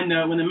that when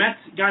the Mets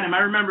got him, I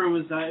remember it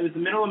was the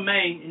middle of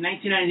May in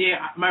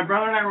 1998. My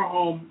brother and I were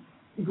home.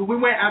 We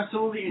went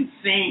absolutely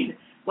insane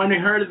when we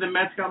heard that the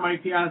Mets got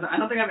Mike Piazza. I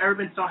don't think I've ever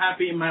been so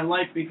happy in my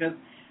life because,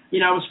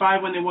 I was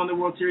 5 when they won the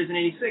World Series in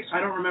 '86. So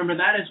I don't remember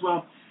that as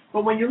well.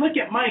 But when you look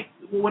at Mike,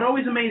 what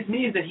always amazed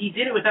me is that he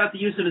did it without the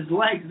use of his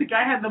legs. The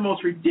guy had the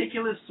most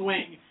ridiculous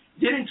swing.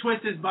 Didn't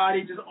twist his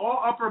body, just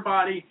all upper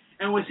body,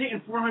 and was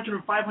hitting 400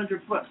 and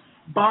 500-foot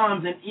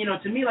bombs. And,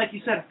 to me, like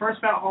you said,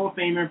 first ballot Hall of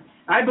Famer.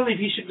 I believe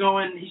he should go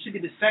in. He should be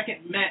the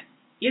second Met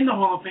in the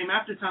Hall of Fame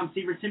after Tom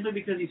Seaver, simply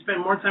because he spent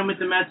more time with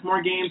the Mets,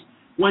 more games,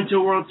 went to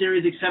a World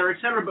Series, et cetera,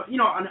 et cetera. But, an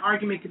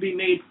argument could be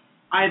made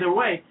either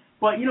way.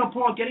 But,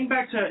 Paul, getting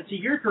back to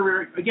your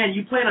career, again,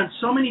 you played on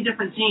so many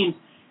different teams.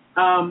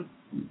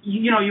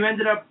 You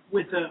ended up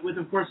with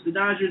of course, the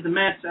Dodgers, the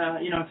Mets,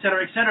 et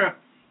cetera, et cetera.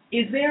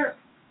 Is there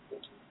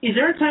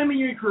a time in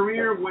your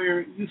career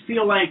where you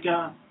feel like,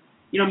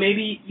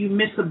 maybe you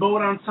missed the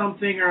boat on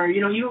something, or,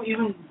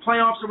 even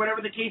playoffs or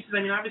whatever the case is?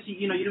 I mean, obviously,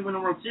 you didn't win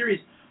a World Series,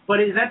 but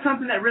is that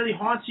something that really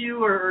haunts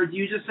you, or do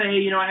you just say,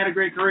 hey, I had a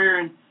great career?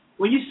 And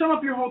when you sum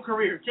up your whole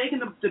career, taking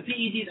the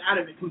PEDs out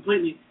of it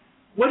completely,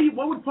 what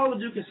would Paul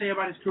LoDuca say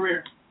about his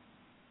career?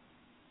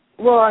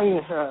 Well, I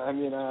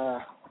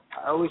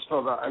always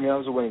felt I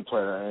was a winning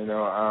player.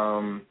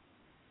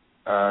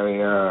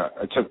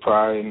 I took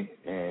pride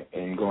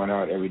in going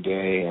out every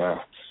day.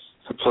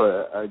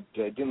 I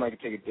didn't like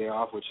to take a day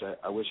off, which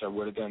I wish I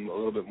would have done a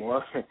little bit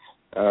more.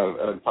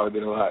 I'd probably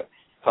been a lot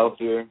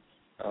healthier.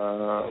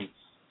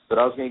 But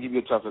I was going to give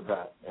you a tough at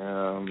bat.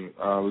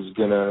 I was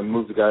going to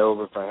move the guy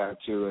over if I had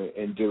to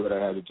and do what I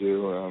had to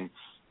do.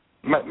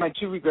 My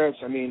two regrets,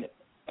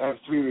 I have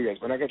 3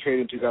 regrets. When I got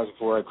traded in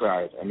 2004, I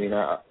cried. It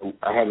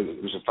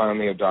was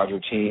finally a Dodger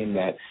team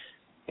that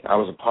I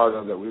was a part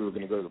of, that we were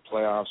going to go to the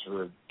playoffs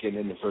or getting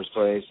in the first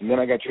place. And then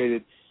I got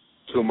traded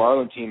to a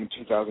Marlin team in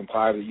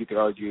 2005 that you could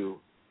argue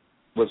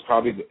was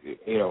probably,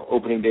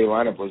 opening day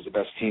lineup was the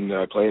best team that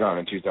I played on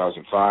in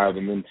 2005.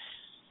 And then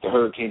the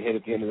hurricane hit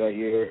at the end of that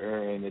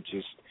year, and it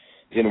just,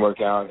 didn't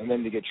work out. And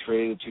then to get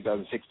traded in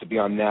 2006 to be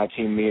on that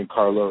team, me and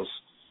Carlos,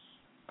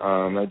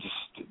 that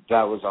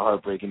was a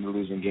heartbreaking to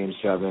lose in Game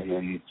 7.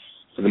 And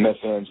for the Met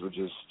fans were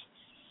just,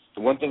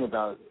 the one thing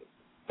about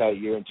that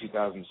year in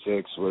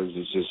 2006 was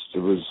it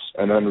was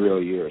an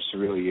unreal year, a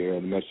surreal year,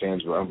 and the Met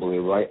fans were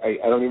unbelievable. I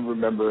don't even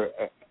remember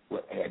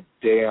a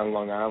day on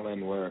Long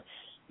Island where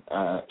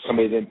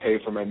somebody didn't pay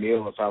for my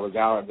meal if I was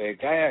out. They,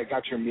 hey, I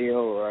got your meal,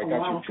 or I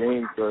got your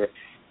drink, or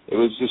it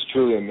was just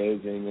truly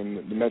amazing.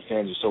 And the Met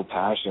fans are so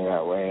passionate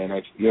that way, and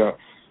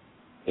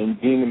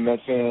and being a Met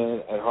fan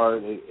at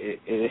heart,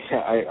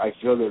 I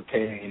feel their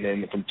pain.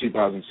 And from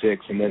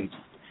 2006, and then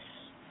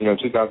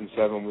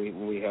 2007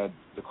 when we had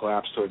the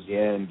collapse towards the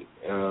end,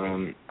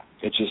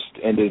 it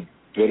just ended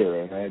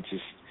bitter, and I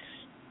just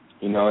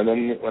and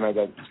then when I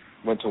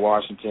went to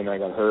Washington, I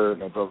got hurt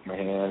and I broke my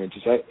hand. And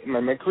just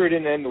my career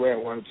didn't end the way I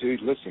wanted to.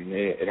 Listen,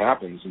 it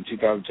happens. In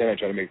 2010, I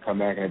tried to make a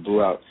comeback and I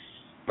blew out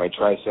my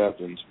tricep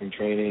in spring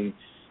training,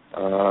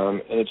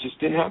 and it just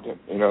didn't happen.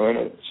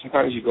 And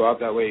sometimes you go out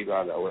that way, you go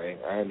out that way.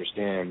 I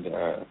understand.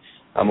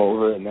 I'm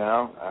over it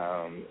now,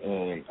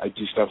 and I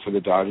do stuff for the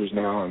Dodgers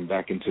now. I'm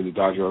back into the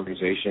Dodger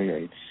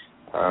organization,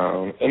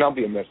 and I'll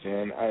be a Mets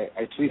fan.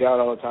 I tweet out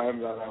all the time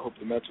that I hope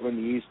the Mets win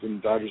the East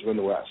and Dodgers win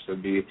the West.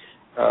 It'd be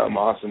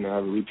awesome to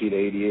have a repeat of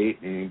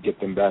 '88 and get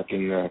them back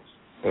in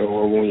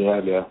when we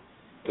had the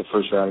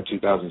first round of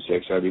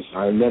 2006. That'd be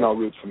fine. And then I'll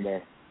root from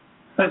there.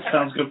 That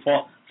sounds good,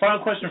 Paul.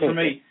 Final question for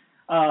me.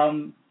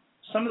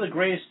 Some of the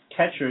greatest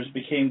catchers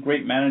became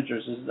great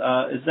managers. Is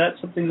that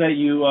something that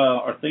you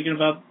are thinking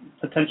about,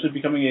 potentially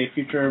becoming a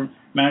future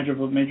manager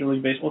of a Major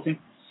League Baseball team?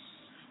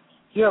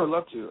 Yeah, I would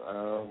love to.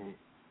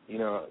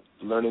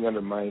 Learning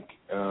under Mike,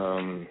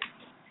 Ron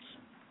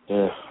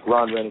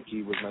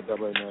Renneke was my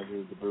AA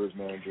manager, the Brewers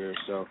manager.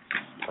 So,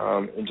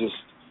 and just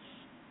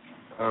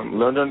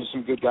learned under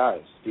some good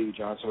guys. Stevie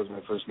Johnson was my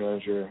first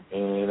manager,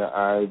 and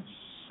I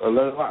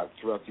learned a lot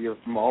throughout the year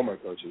from all my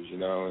coaches,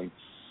 and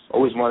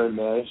always wanted to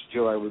manage.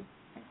 Feel I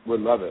would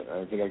love it.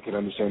 I think I could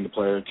understand the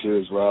player too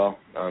as well.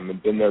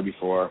 I've been there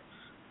before.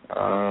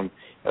 And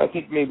I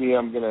think maybe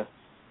I'm gonna,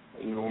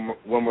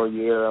 one more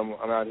year. I'm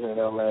out here in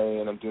LA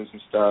and I'm doing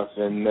some stuff,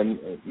 and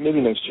then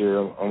maybe next year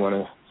I want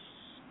to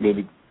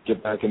maybe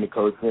get back into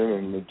coaching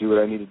and do what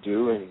I need to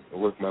do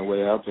and work my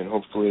way up, and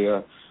hopefully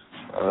a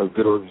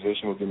good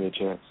organization will give me a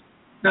chance.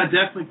 No,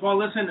 definitely, Paul.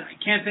 Listen, I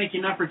can't thank you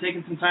enough for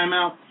taking some time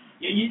out.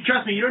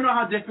 Trust me, you don't know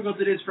how difficult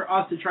it is for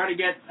us to try to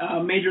get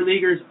major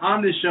leaguers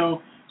on this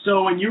show.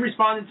 So when you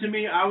responded to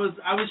me, I was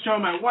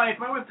showing my wife.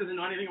 My wife doesn't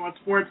know anything about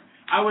sports.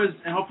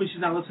 And hopefully she's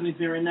not listening to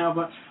me right now,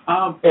 but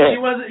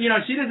she wasn't.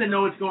 She doesn't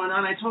know what's going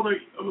on. I told her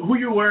who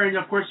you were, and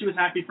of course she was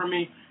happy for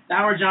me. The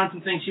Howard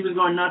Johnson thing, she was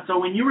going nuts. So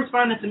when you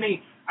responded to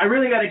me, I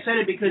really got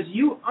excited because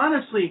you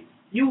honestly,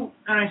 and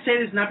I say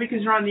this not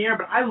because you're on the air,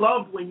 but I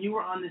loved when you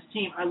were on this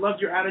team. I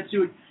loved your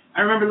attitude.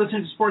 I remember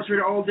listening to Sports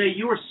Radio all day.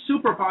 You were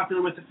super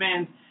popular with the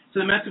fans. So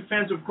the Mets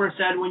fans, of course,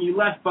 sad when you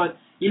left, but,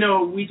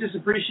 we just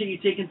appreciate you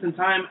taking some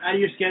time out of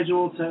your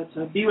schedule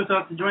to be with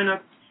us, to join us.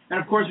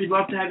 And, of course, we'd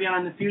love to have you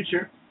on in the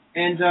future.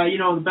 And,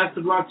 the best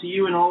of luck to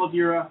you and all of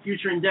your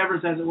future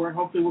endeavors, as it were.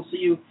 Hopefully we'll see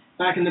you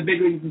back in the big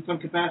leagues in some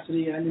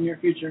capacity in the near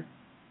future.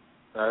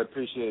 I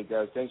appreciate it,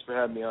 guys. Thanks for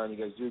having me on. You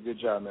guys do a good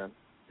job, man.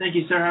 Thank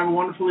you, sir. Have a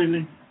wonderful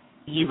evening.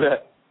 You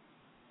bet.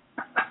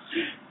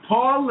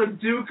 Paul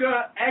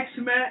LoDuca,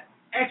 ex-Met,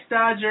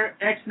 ex-Dodger,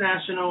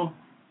 ex-National,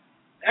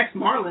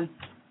 ex-Marlin.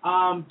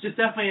 Just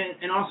definitely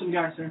an awesome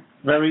guy, sir.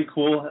 Very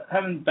cool.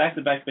 Having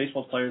back-to-back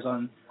baseball players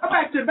on. A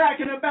back-to-back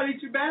and a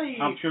belly-to-belly.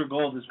 On Pure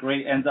Gold is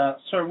great. And,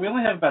 sir, we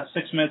only have about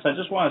 6 minutes. I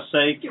just want to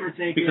say, give or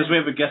take, because we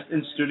have a guest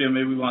in studio,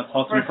 maybe we want to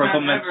talk to him for a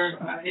couple minutes.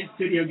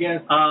 In-studio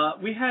guest.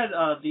 We had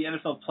the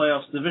NFL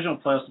playoffs, divisional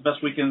playoffs, the best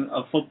weekend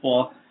of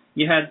football.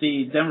 You had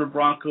the Denver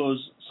Broncos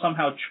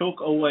somehow choke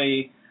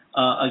away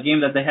a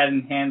game that they had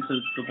in hand to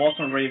the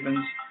Baltimore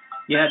Ravens.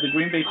 You had the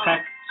Green Bay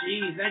Packers.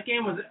 Jeez, that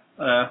game was...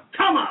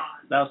 come on!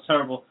 That was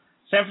terrible.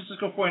 San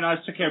Francisco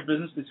 49ers took care of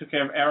business. They took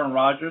care of Aaron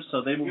Rodgers,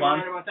 so they move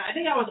on. Right about that. I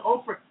think I was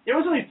 0 for... There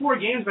was only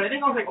 4 games, but I think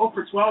I was like 0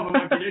 for 12 on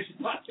my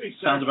predictions last week.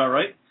 Sounds about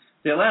right.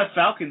 The Atlanta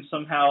Falcons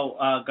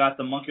somehow got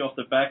the monkey off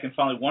their back and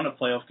finally won a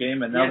playoff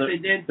game, and now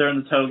they're in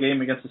the title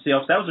game against the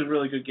Seahawks. That was a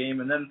really good game.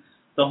 And then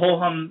the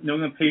ho-hum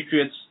New England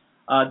Patriots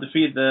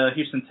defeated the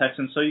Houston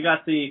Texans. So you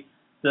got the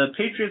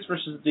Patriots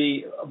versus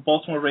the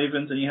Baltimore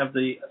Ravens, and you have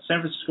the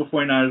San Francisco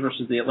 49ers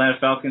versus the Atlanta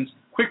Falcons.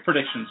 Quick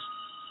predictions.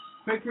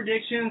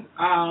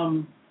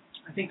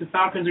 I think the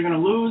Falcons are going to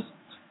lose,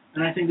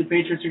 and I think the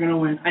Patriots are going to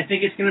win. I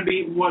think it's going to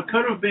be what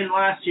could have been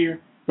last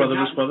year. Brother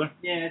versus brother?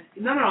 Yeah.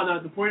 No,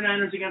 the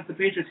 49ers against the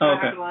Patriots. It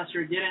happened last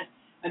year. It didn't.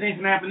 I think it's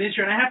going to happen this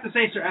year. And I have to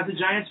say, sir, as a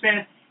Giants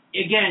fan,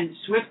 again,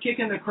 swift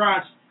kick in the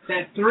crotch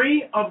that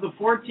 3 of the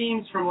 4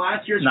 teams from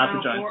last year's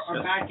Final Four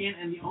are back in,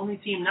 and the only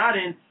team not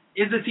in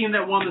is the team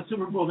that won the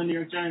Super Bowl, the New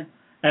York Giants.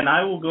 And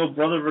I will go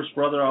brother versus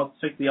brother. I'll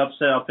take the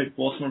upset. I'll pick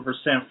Baltimore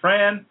versus San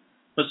Fran.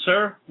 But,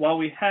 sir, while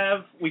we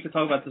can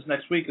talk about this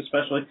next week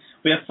especially,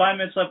 we have 5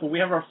 minutes left, but we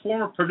have our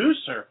former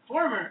producer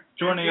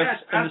joining us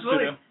in the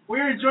studio.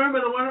 We are joined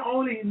by the one and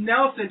only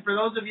Nelson. For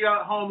those of you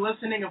at home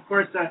listening, of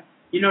course,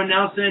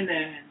 Nelson,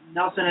 and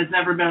Nelson has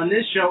never been on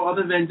this show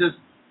other than just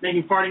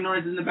making farting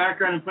noises in the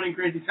background and putting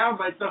crazy sound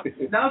bites. So,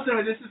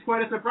 Nelson, this is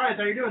quite a surprise.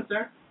 How are you doing,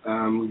 sir?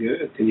 I'm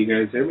good. Can you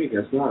guys hear me?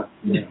 Guess not.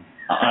 Yeah.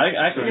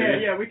 I can hear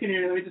you. Yeah, we can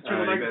hear you. We just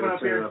turn the microphone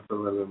up here. Turn it up a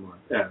little bit more.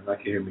 Yeah, I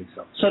can hear me.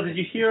 So did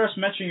you hear us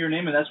mention your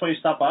name, and that's why you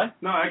stopped by?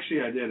 No,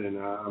 actually I didn't.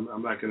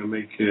 I'm not going to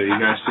make you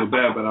guys feel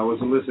bad, but I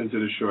wasn't listening to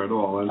the show at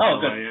all. And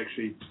so good. I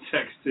actually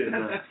texted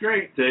That's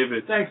great.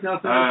 David. Thanks,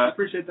 Nelson. I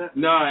appreciate that.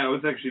 No, I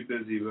was actually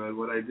busy, but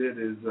what I did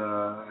is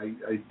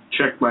I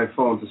checked my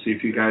phone to see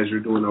if you guys were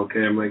doing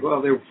okay. I'm like,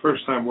 well, they were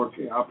first time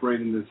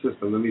operating the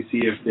system. Let me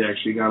see if they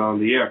actually got on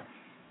the air.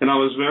 And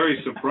I was very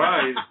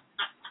surprised.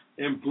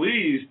 And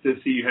pleased to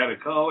see you had a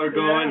caller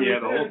going, you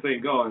had the whole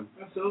thing going.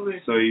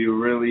 Absolutely. So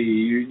you really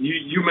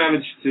you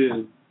managed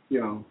to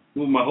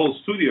move my whole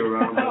studio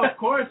around. Oh, of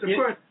course.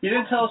 You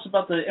didn't tell us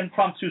about the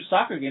impromptu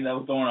soccer game that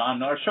was going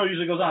on. Our show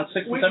usually goes on at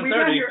 6 and 7:30. We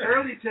got here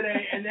early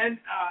today, and then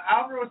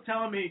Alvaro was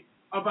telling me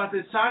about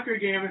this soccer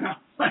game, and I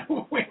was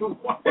like, wait,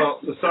 what? Well,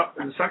 the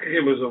soccer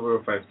game was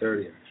over at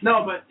 5:30.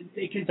 No, but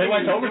they continued. They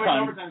went to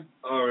overtime.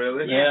 Oh,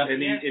 really? Yeah.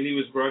 And he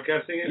was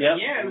broadcasting it? Yep.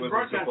 Yeah, it was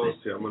broadcasting. Supposed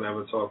to. I'm going to have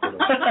a talk with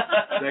him.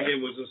 That game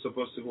wasn't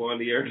supposed to go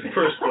on the air in the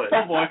first place.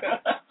 Oh, boy.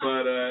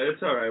 But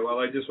it's all right. Well,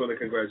 I just want to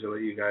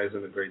congratulate you guys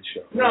on a great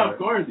show. No, of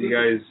course. You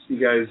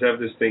guys have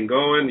this thing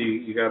going.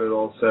 You got it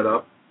all set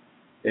up.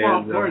 And,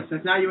 well, of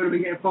course. Now you would have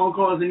been getting phone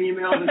calls and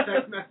emails and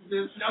text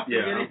messages.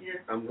 Yeah,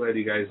 I'm glad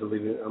you guys are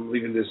leaving. I'm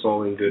leaving this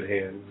all in good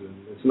hands, and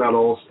it's not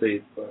all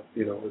state, but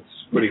it's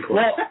pretty close.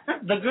 Well,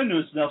 the good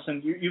news,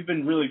 Nelson, you've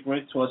been really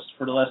great to us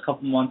for the last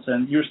couple of months,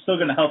 and you're still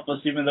going to help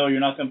us, even though you're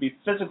not going to be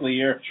physically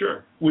here.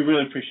 Sure. We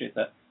really appreciate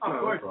that. Of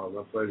course.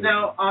 No problem.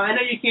 Now, I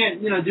know you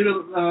can't, due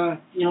to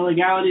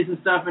legalities and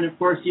stuff, and of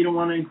course you don't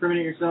want to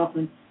incriminate yourself,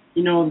 and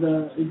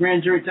the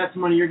grand jury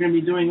testimony you're going to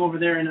be doing over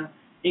there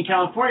in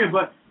California,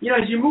 but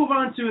as you move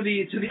on to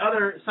the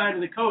other side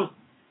of the coast,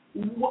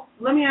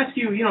 let me ask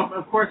you,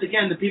 of course,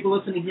 again, the people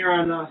listening here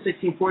on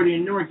 1640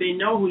 in Newark, they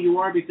know who you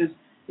are because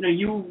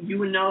you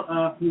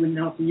and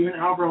Nelson, you and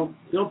Alvaro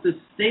built this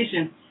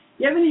station.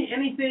 You have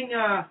anything?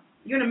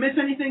 You gonna miss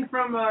anything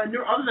from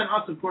Newark, other than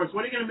us, of course?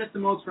 What are you gonna miss the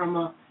most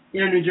from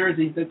New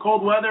Jersey? The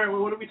cold weather.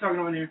 What are we talking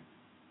about here?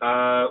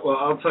 Well,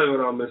 I'll tell you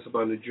what I'll miss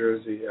about New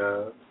Jersey.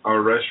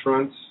 Our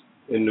restaurants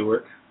in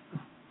Newark,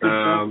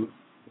 the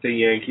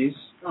Yankees.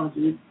 Oh,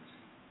 dude.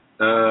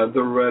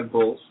 The Red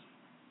Bulls,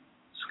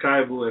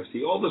 Sky Blue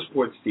FC, all the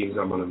sports teams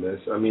I'm going to miss.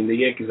 I mean, the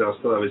Yankees, I'll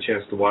still have a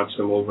chance to watch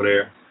them over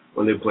there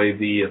when they play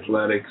the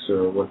Athletics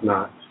or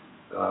whatnot.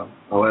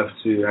 I'll have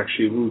to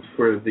actually root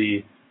for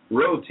the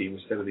road team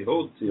instead of the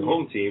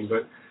home team.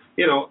 But,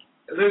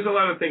 there's a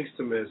lot of things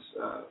to miss.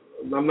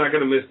 I'm not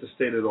going to miss the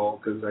state at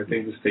all because I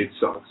think the state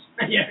sucks.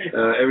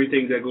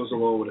 Everything that goes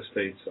along with the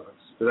state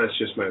sucks. But that's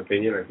just my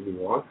opinion. I could be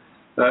wrong.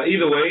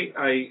 Either way,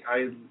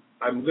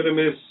 I'm going to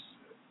miss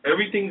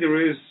everything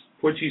there is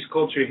Portuguese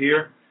culture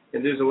here,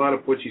 and there's a lot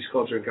of Portuguese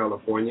culture in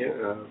California.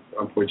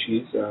 I'm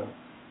Portuguese,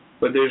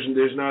 but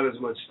there's not as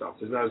much stuff.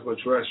 There's not as much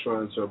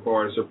restaurants or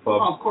bars or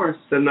pubs. Oh, of course.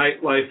 The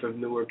nightlife of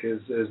Newark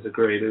is the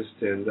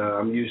greatest, and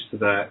I'm used to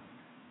that.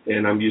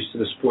 And I'm used to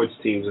the sports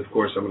teams. Of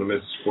course, I'm going to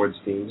miss the sports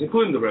teams,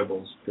 including the Red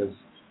Bulls, because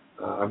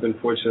I've been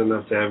fortunate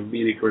enough to have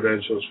media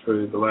credentials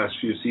for the last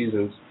few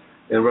seasons,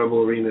 and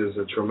Rebel Arena is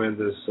a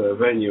tremendous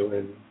venue,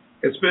 and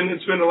it's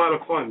been a lot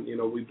of fun.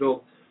 We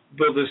built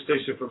this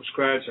station from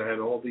scratch. I had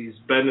all these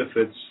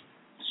benefits,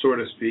 so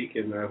to speak,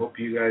 and I hope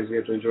you guys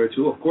get to enjoy it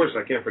too. Of course,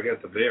 I can't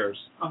forget the Bears.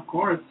 Of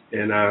course.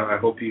 And I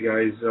hope you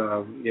guys,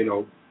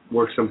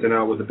 work something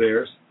out with the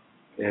Bears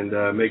and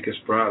make us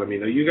proud. I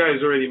mean, you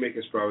guys already make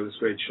us proud with this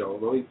great show.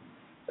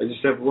 I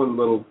just have one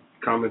little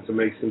comment to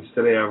make since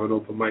today I have an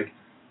open mic.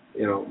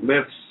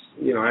 Mets,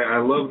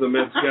 I love the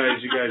Mets guys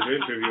you guys are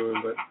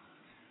interviewing, but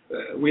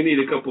we need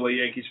a couple of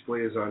Yankees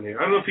players on here.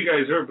 I don't know if you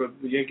guys heard, but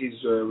the Yankees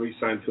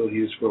re-signed Phil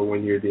Hughes for a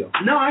 1-year deal.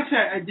 No, actually,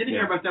 I didn't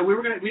hear about that. We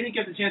didn't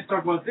get the chance to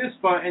talk about this,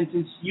 and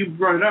since you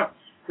brought it up,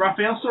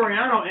 Rafael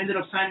Soriano ended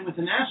up signing with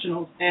the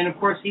Nationals, and of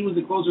course he was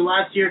the closer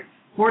last year.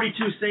 42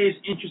 saves,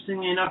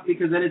 interestingly enough,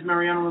 because that is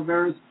Mariano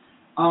Rivera's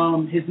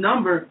his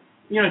number.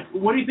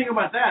 What do you think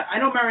about that? I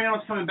know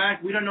Mariano's coming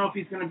back. We don't know if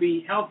he's going to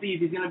be healthy,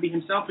 if he's going to be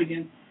himself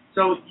again.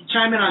 So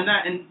chime in on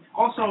that, and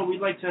also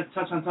we'd like to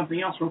touch on something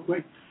else real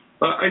quick.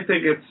 I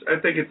think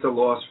it's a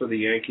loss for the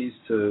Yankees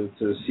to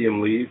see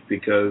him leave,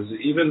 because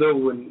even though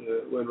when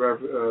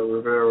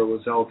Rivera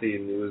was healthy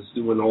and he was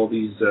doing all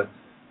these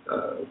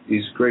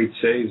great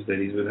saves that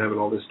he's been having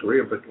all this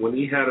career, but when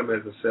he had him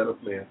as a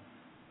setup man,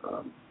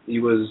 he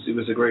was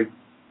a great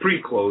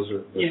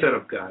pre-closer, a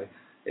setup guy,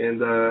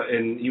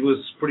 and he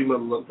was pretty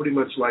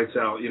much lights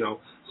out,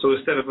 So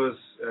instead of us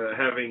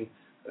having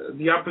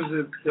the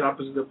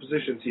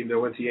opposition team that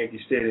went to Yankee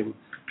Stadium,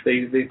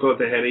 they thought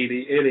they had eight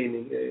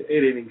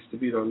innings to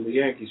beat on the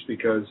Yankees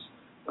because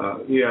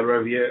you had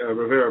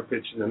Rivera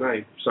pitch in the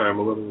ninth. Sorry, I'm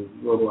a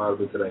little out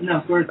of it today.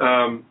 No, of course.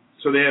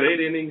 So they had 8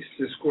 innings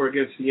to score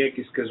against the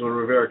Yankees because when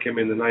Rivera came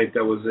in the ninth,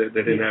 that was it.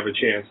 They didn't have a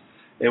chance.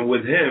 And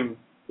with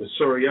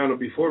Soriano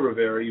before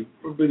Rivera, he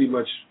pretty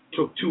much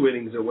took 2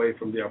 innings away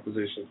from the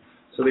opposition.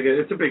 So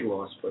it's a big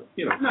loss, but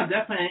No,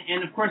 definitely,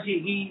 and of course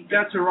he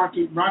got to a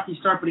rocky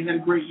start, but he had a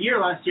great year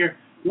last year.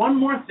 One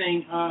more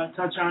thing,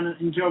 touch on,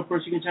 and Joe, of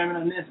course, you can chime in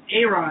on this.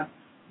 A-Rod,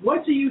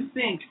 what do you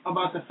think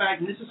about the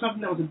fact, and this is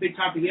something that was a big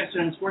topic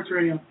yesterday on sports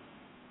radio,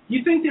 do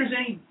you think there's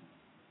any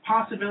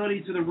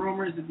possibility to the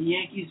rumors that the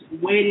Yankees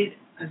waited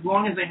as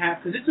long as they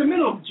have? Because it's the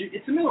middle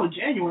of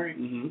January.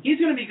 Mm-hmm. He's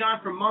going to be gone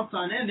for months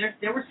on end.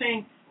 They were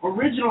saying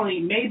originally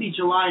maybe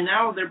July.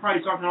 Now they're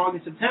probably talking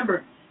August,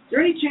 September. Is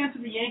there any chance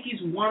that the Yankees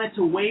wanted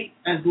to wait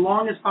as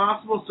long as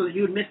possible so that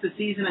he would miss the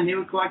season and they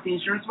would collect the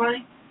insurance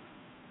money?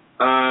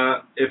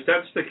 If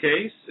that's the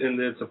case, and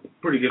it's a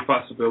pretty good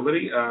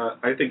possibility,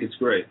 I think it's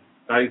great.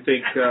 I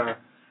think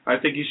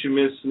he should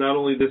miss not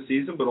only this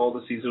season, but all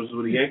the seasons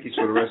with the Yankees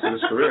for the rest of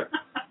his career.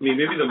 I mean,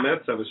 maybe the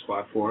Mets have a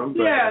spot for him.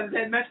 But,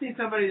 the Mets need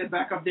somebody to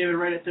back up David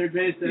Wright at third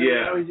base.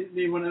 Always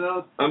need one of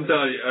those. I'm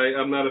telling you,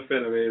 I'm not a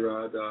fan of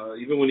A-Rod.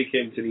 Even when he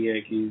came to the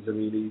Yankees, I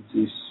mean,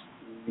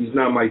 he's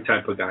not my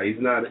type of guy. He's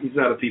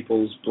not a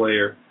people's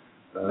player.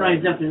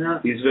 Right, definitely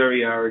not. He's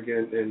very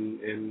arrogant,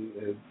 and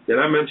did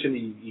I mention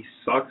he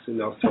sucks in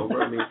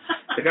October? I mean,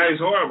 the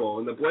guy's horrible.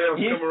 When the playoffs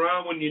come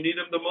around, when you need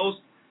him the most,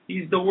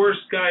 he's the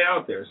worst guy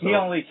out there. So. He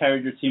only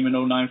carried your team in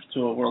 2009 to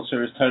a World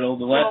Series title,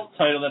 the last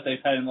title that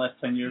they've had in the last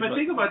 10 years. But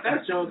think about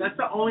that, Joe. That's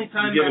the only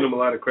time. You're giving him a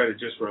lot of credit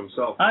just for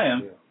himself. I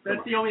am.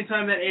 That's the only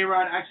time that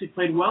A-Rod actually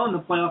played well in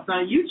the playoffs.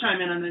 Now, you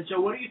chime in on that, Joe.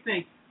 What do you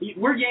think?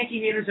 We're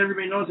Yankee haters.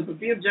 Everybody knows it, but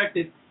be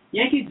objective.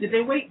 Yankees, did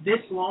they wait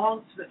this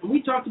long?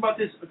 We talked about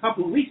this a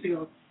couple of weeks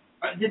ago.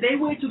 Did they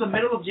wait till the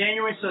middle of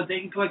January so that they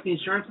can collect the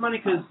insurance money?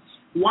 Because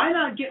why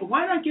not get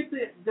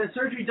the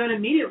surgery done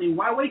immediately?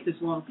 Why wait this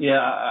long? Yeah,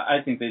 I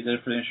think they did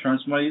it for the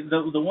insurance money.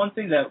 The one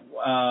thing that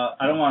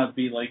I don't want to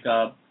be like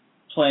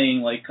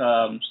playing like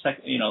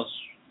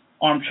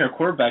armchair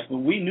quarterback, but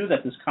we knew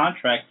that this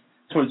contract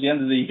towards the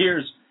end of the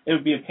years it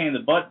would be a pain in the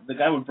butt. The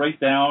guy would break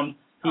down.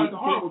 He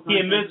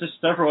admitted to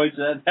steroids.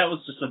 That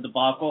was just a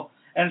debacle.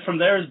 And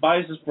from there, his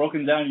body is just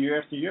broken down year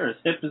after year.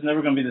 His hip is never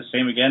going to be the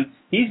same again.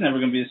 He's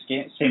never going to be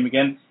the same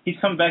again. He's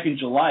coming back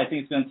in July. I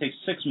think it's going to take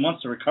 6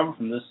 months to recover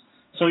from this.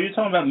 So you're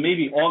talking about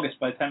maybe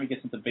August by the time he gets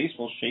into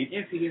baseball shape.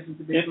 If he gets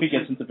into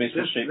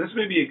baseball shape. This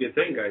may be a good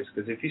thing, guys,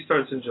 because if he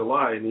starts in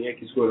July and the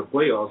Yankees go to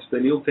playoffs,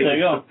 then he'll take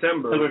it in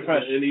September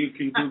and you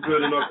can do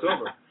good in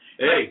October.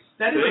 Hey,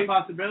 that is a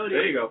possibility.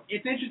 There you go.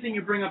 It's interesting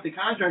you bring up the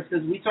contracts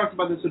because we talked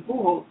about this with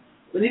Pujols.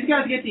 When these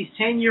guys get these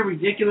 10-year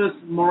ridiculous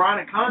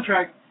moronic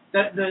contracts,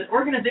 that the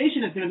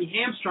organization is going to be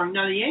hamstrung.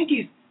 Now the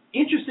Yankees,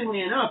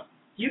 interestingly enough,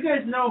 do you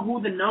guys know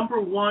who the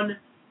number one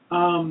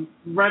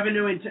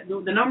revenue and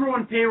the number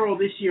one payroll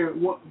this year?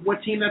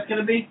 What team that's going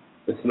to be?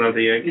 It's not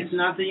the Yankees. It's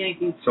not the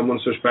Yankees.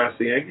 Someone surpassed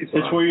the Yankees.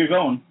 It's where you're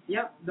going.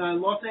 Yep, the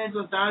Los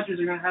Angeles Dodgers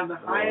are going to have the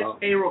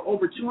highest payroll,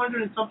 over $200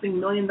 and something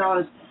million.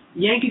 The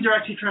Yankees are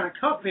actually trying to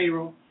cut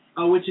payroll,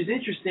 which is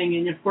interesting.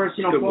 And of course,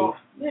 Paul.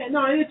 Yeah,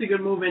 no, it's a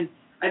good move, and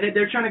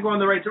they're trying to go in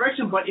the right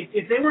direction. But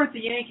if they weren't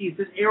the Yankees,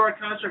 this A-Rod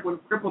contract would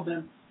have crippled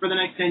them for the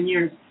next 10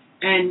 years.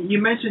 And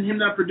you mentioned him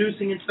not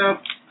producing and stuff.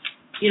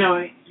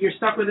 You're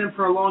stuck with him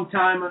for a long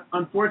time,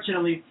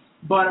 unfortunately.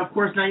 But, of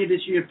course, now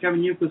this year you have Kevin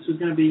Youkilis, who's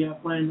going to be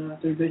playing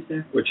third base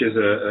there. Which is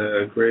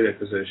a great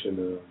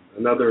acquisition.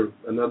 Another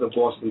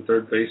Boston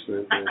third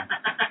baseman.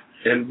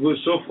 And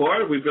so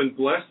far, we've been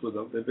blessed with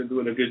them. They've been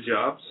doing a good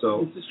job.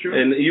 So, this is true.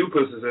 And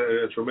Youkilis is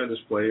a tremendous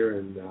player,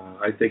 and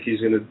I think he's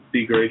going to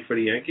be great for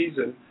the Yankees.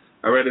 And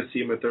I'd rather see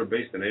him at third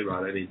base than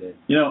A-Rod any day.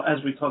 As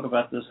we talk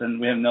about this,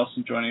 and we have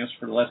Nelson joining us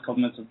for the last couple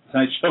minutes of the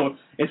Tonight Show,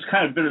 it's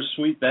kind of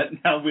bittersweet that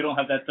now we don't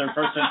have that third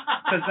person,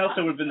 because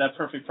Nelson would have been that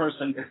perfect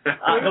person.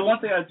 The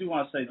one thing I do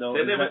want to say, though,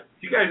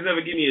 you guys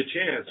never give me a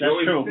chance. That's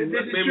true.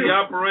 Maybe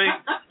operate,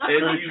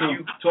 and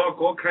you talk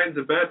all kinds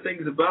of bad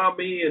things about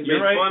me and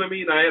make fun of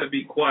me, and I had to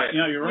be quiet.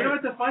 You're right. You know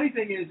what the funny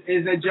thing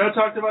is that Joe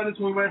talked about this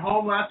when we went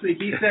home last week.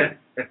 He said,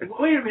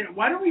 wait a minute,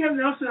 why don't we have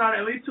Nelson on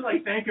at least to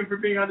thank him for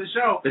being on the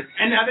show?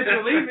 And now that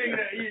you're leaving,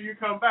 you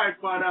come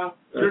back. But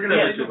we're going to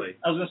eventually.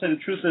 I was going to say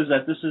the truth is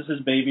that this is his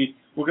baby.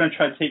 We're going to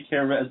try to take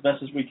care of it as best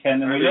as we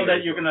can, and we know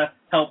that you're going to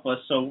help us.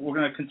 So we're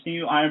going to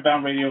continue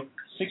Ironbound Radio.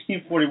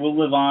 1640 will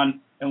live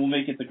on, and we'll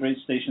make it the great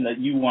station that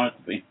you want it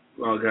to be.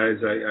 Well, guys,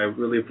 I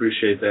really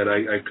appreciate that.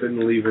 I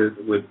couldn't leave it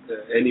with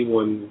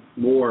anyone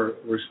more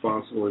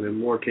responsible and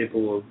more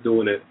capable of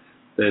doing it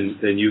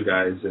than you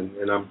guys,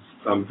 and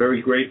I'm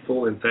very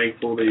grateful and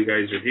thankful that you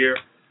guys are here.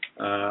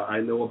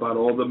 I know about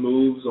all the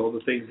moves, all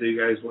the things that you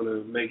guys want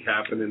to make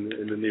happen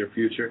in the near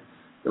future.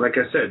 And like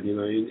I said,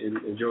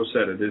 and Joe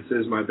said it, this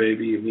is my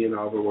baby, and me and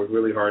Oliver worked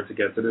really hard to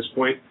get to this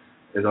point.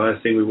 And the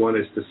last thing we want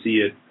is to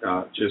see it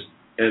just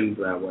end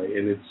that way.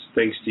 And it's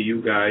thanks to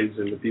you guys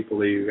and the people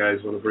that you guys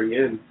want to bring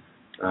in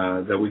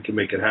that we can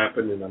make it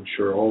happen. And I'm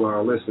sure all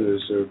our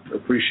listeners are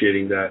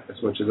appreciating that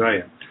as much as I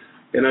am.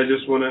 And I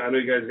know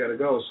you guys got to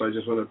go, so I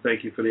just want to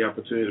thank you for the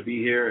opportunity to be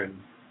here and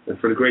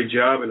for the great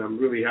job. And I'm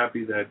really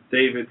happy that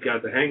David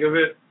got the hang of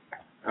it.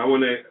 I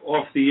want to,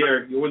 off the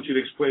air, I want you to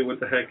explain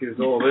what the heck is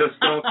all this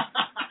stuff.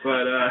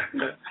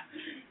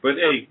 But But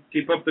hey,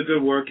 keep up the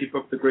good work, keep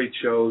up the great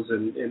shows,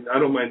 and I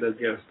don't mind the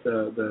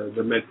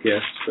Met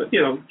guests, but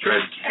try.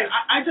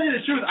 I tell you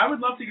the truth, I would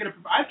love to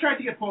I've tried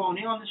to get Paul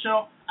O'Neill on the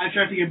show. I've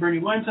tried to get Bernie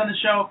Williams on the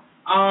show.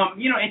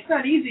 It's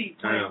not easy.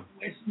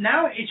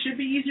 Now it should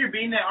be easier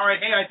being that, all right,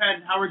 hey, I've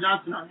had Howard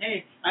Johnson on.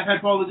 Hey, I've had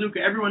Paul LoDuca.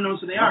 Everyone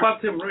knows who they are. How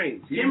about Tim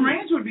Raines? Tim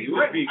Raines would be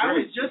great. I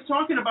was just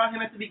talking about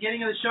him at the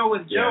beginning of the show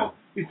with Joe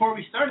before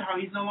we started, how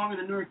he's no longer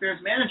the Newark Bears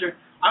manager.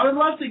 I would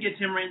love to get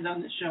Tim Raines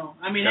on the show.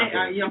 I mean,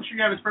 hey, I'm sure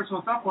you have his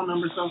personal cell phone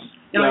number, so...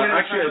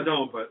 Actually, I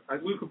don't, but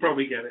we could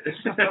probably get it.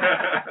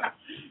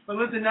 But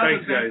listen,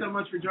 Nelson, thanks so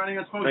much for joining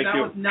us, folks. That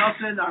was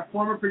Nelson, our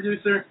former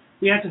producer.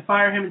 We had to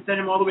fire him and send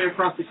him all the way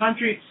across the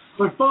country.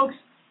 But, folks,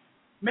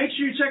 make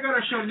sure you check out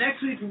our show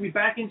next week. We'll be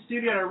back in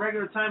studio at our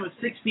regular time of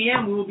 6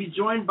 p.m. We will be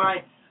joined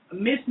by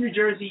Miss New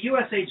Jersey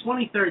USA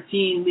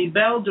 2013,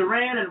 Libelle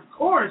Duran, and, of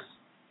course,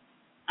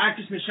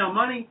 actress Michelle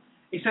Money.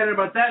 Excited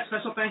about that.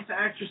 Special thanks to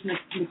actress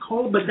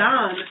Nicole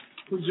Badaan,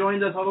 who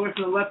joined us all the way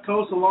from the left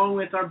coast, along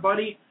with our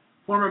buddy,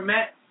 former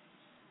Met,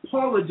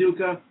 Paul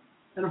LoDuca.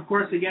 And, of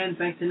course, again,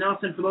 thanks to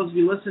Nelson. For those of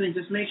you listening,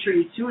 just make sure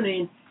you tune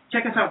in.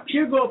 Check us out,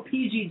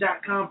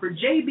 puregoldpg.com. For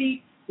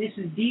JB, this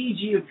is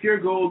DG of Pure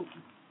Gold,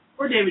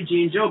 or David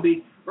G and Joe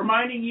B,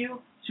 reminding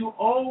you to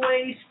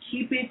always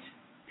keep it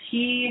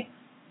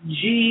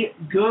PG.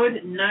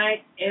 Good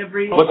night,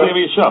 everyone. What's the name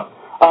of your show?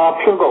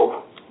 Pure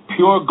Gold.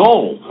 Pure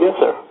Gold. Yes,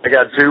 sir. I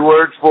got 2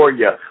 words for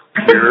you.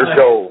 Pure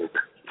Gold.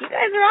 You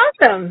guys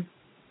are awesome.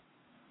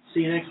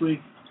 See you next week.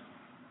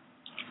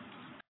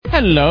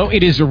 Hello,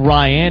 it is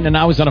Ryan, and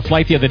I was on a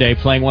flight the other day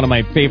playing one of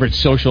my favorite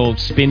social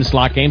spin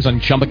slot games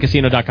on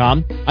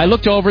ChumbaCasino.com. I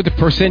looked over the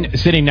person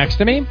sitting next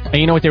to me, and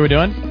you know what they were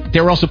doing?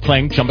 They were also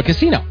playing Chumba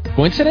Casino.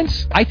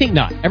 Coincidence? I think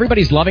not.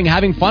 Everybody's loving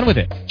having fun with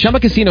it. Chumba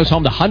Casino is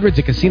home to hundreds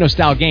of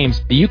casino-style games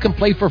that you can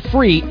play for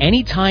free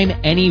anytime,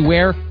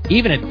 anywhere,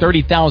 even at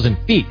 30,000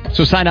 feet.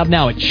 So sign up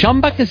now at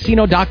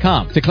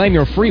ChumbaCasino.com to claim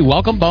your free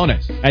welcome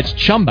bonus. That's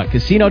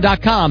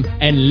ChumbaCasino.com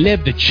and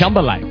live the Chumba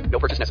life. No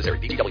purchase necessary.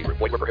 VGW. Void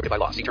where prohibited by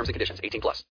law. See terms and conditions. 18+.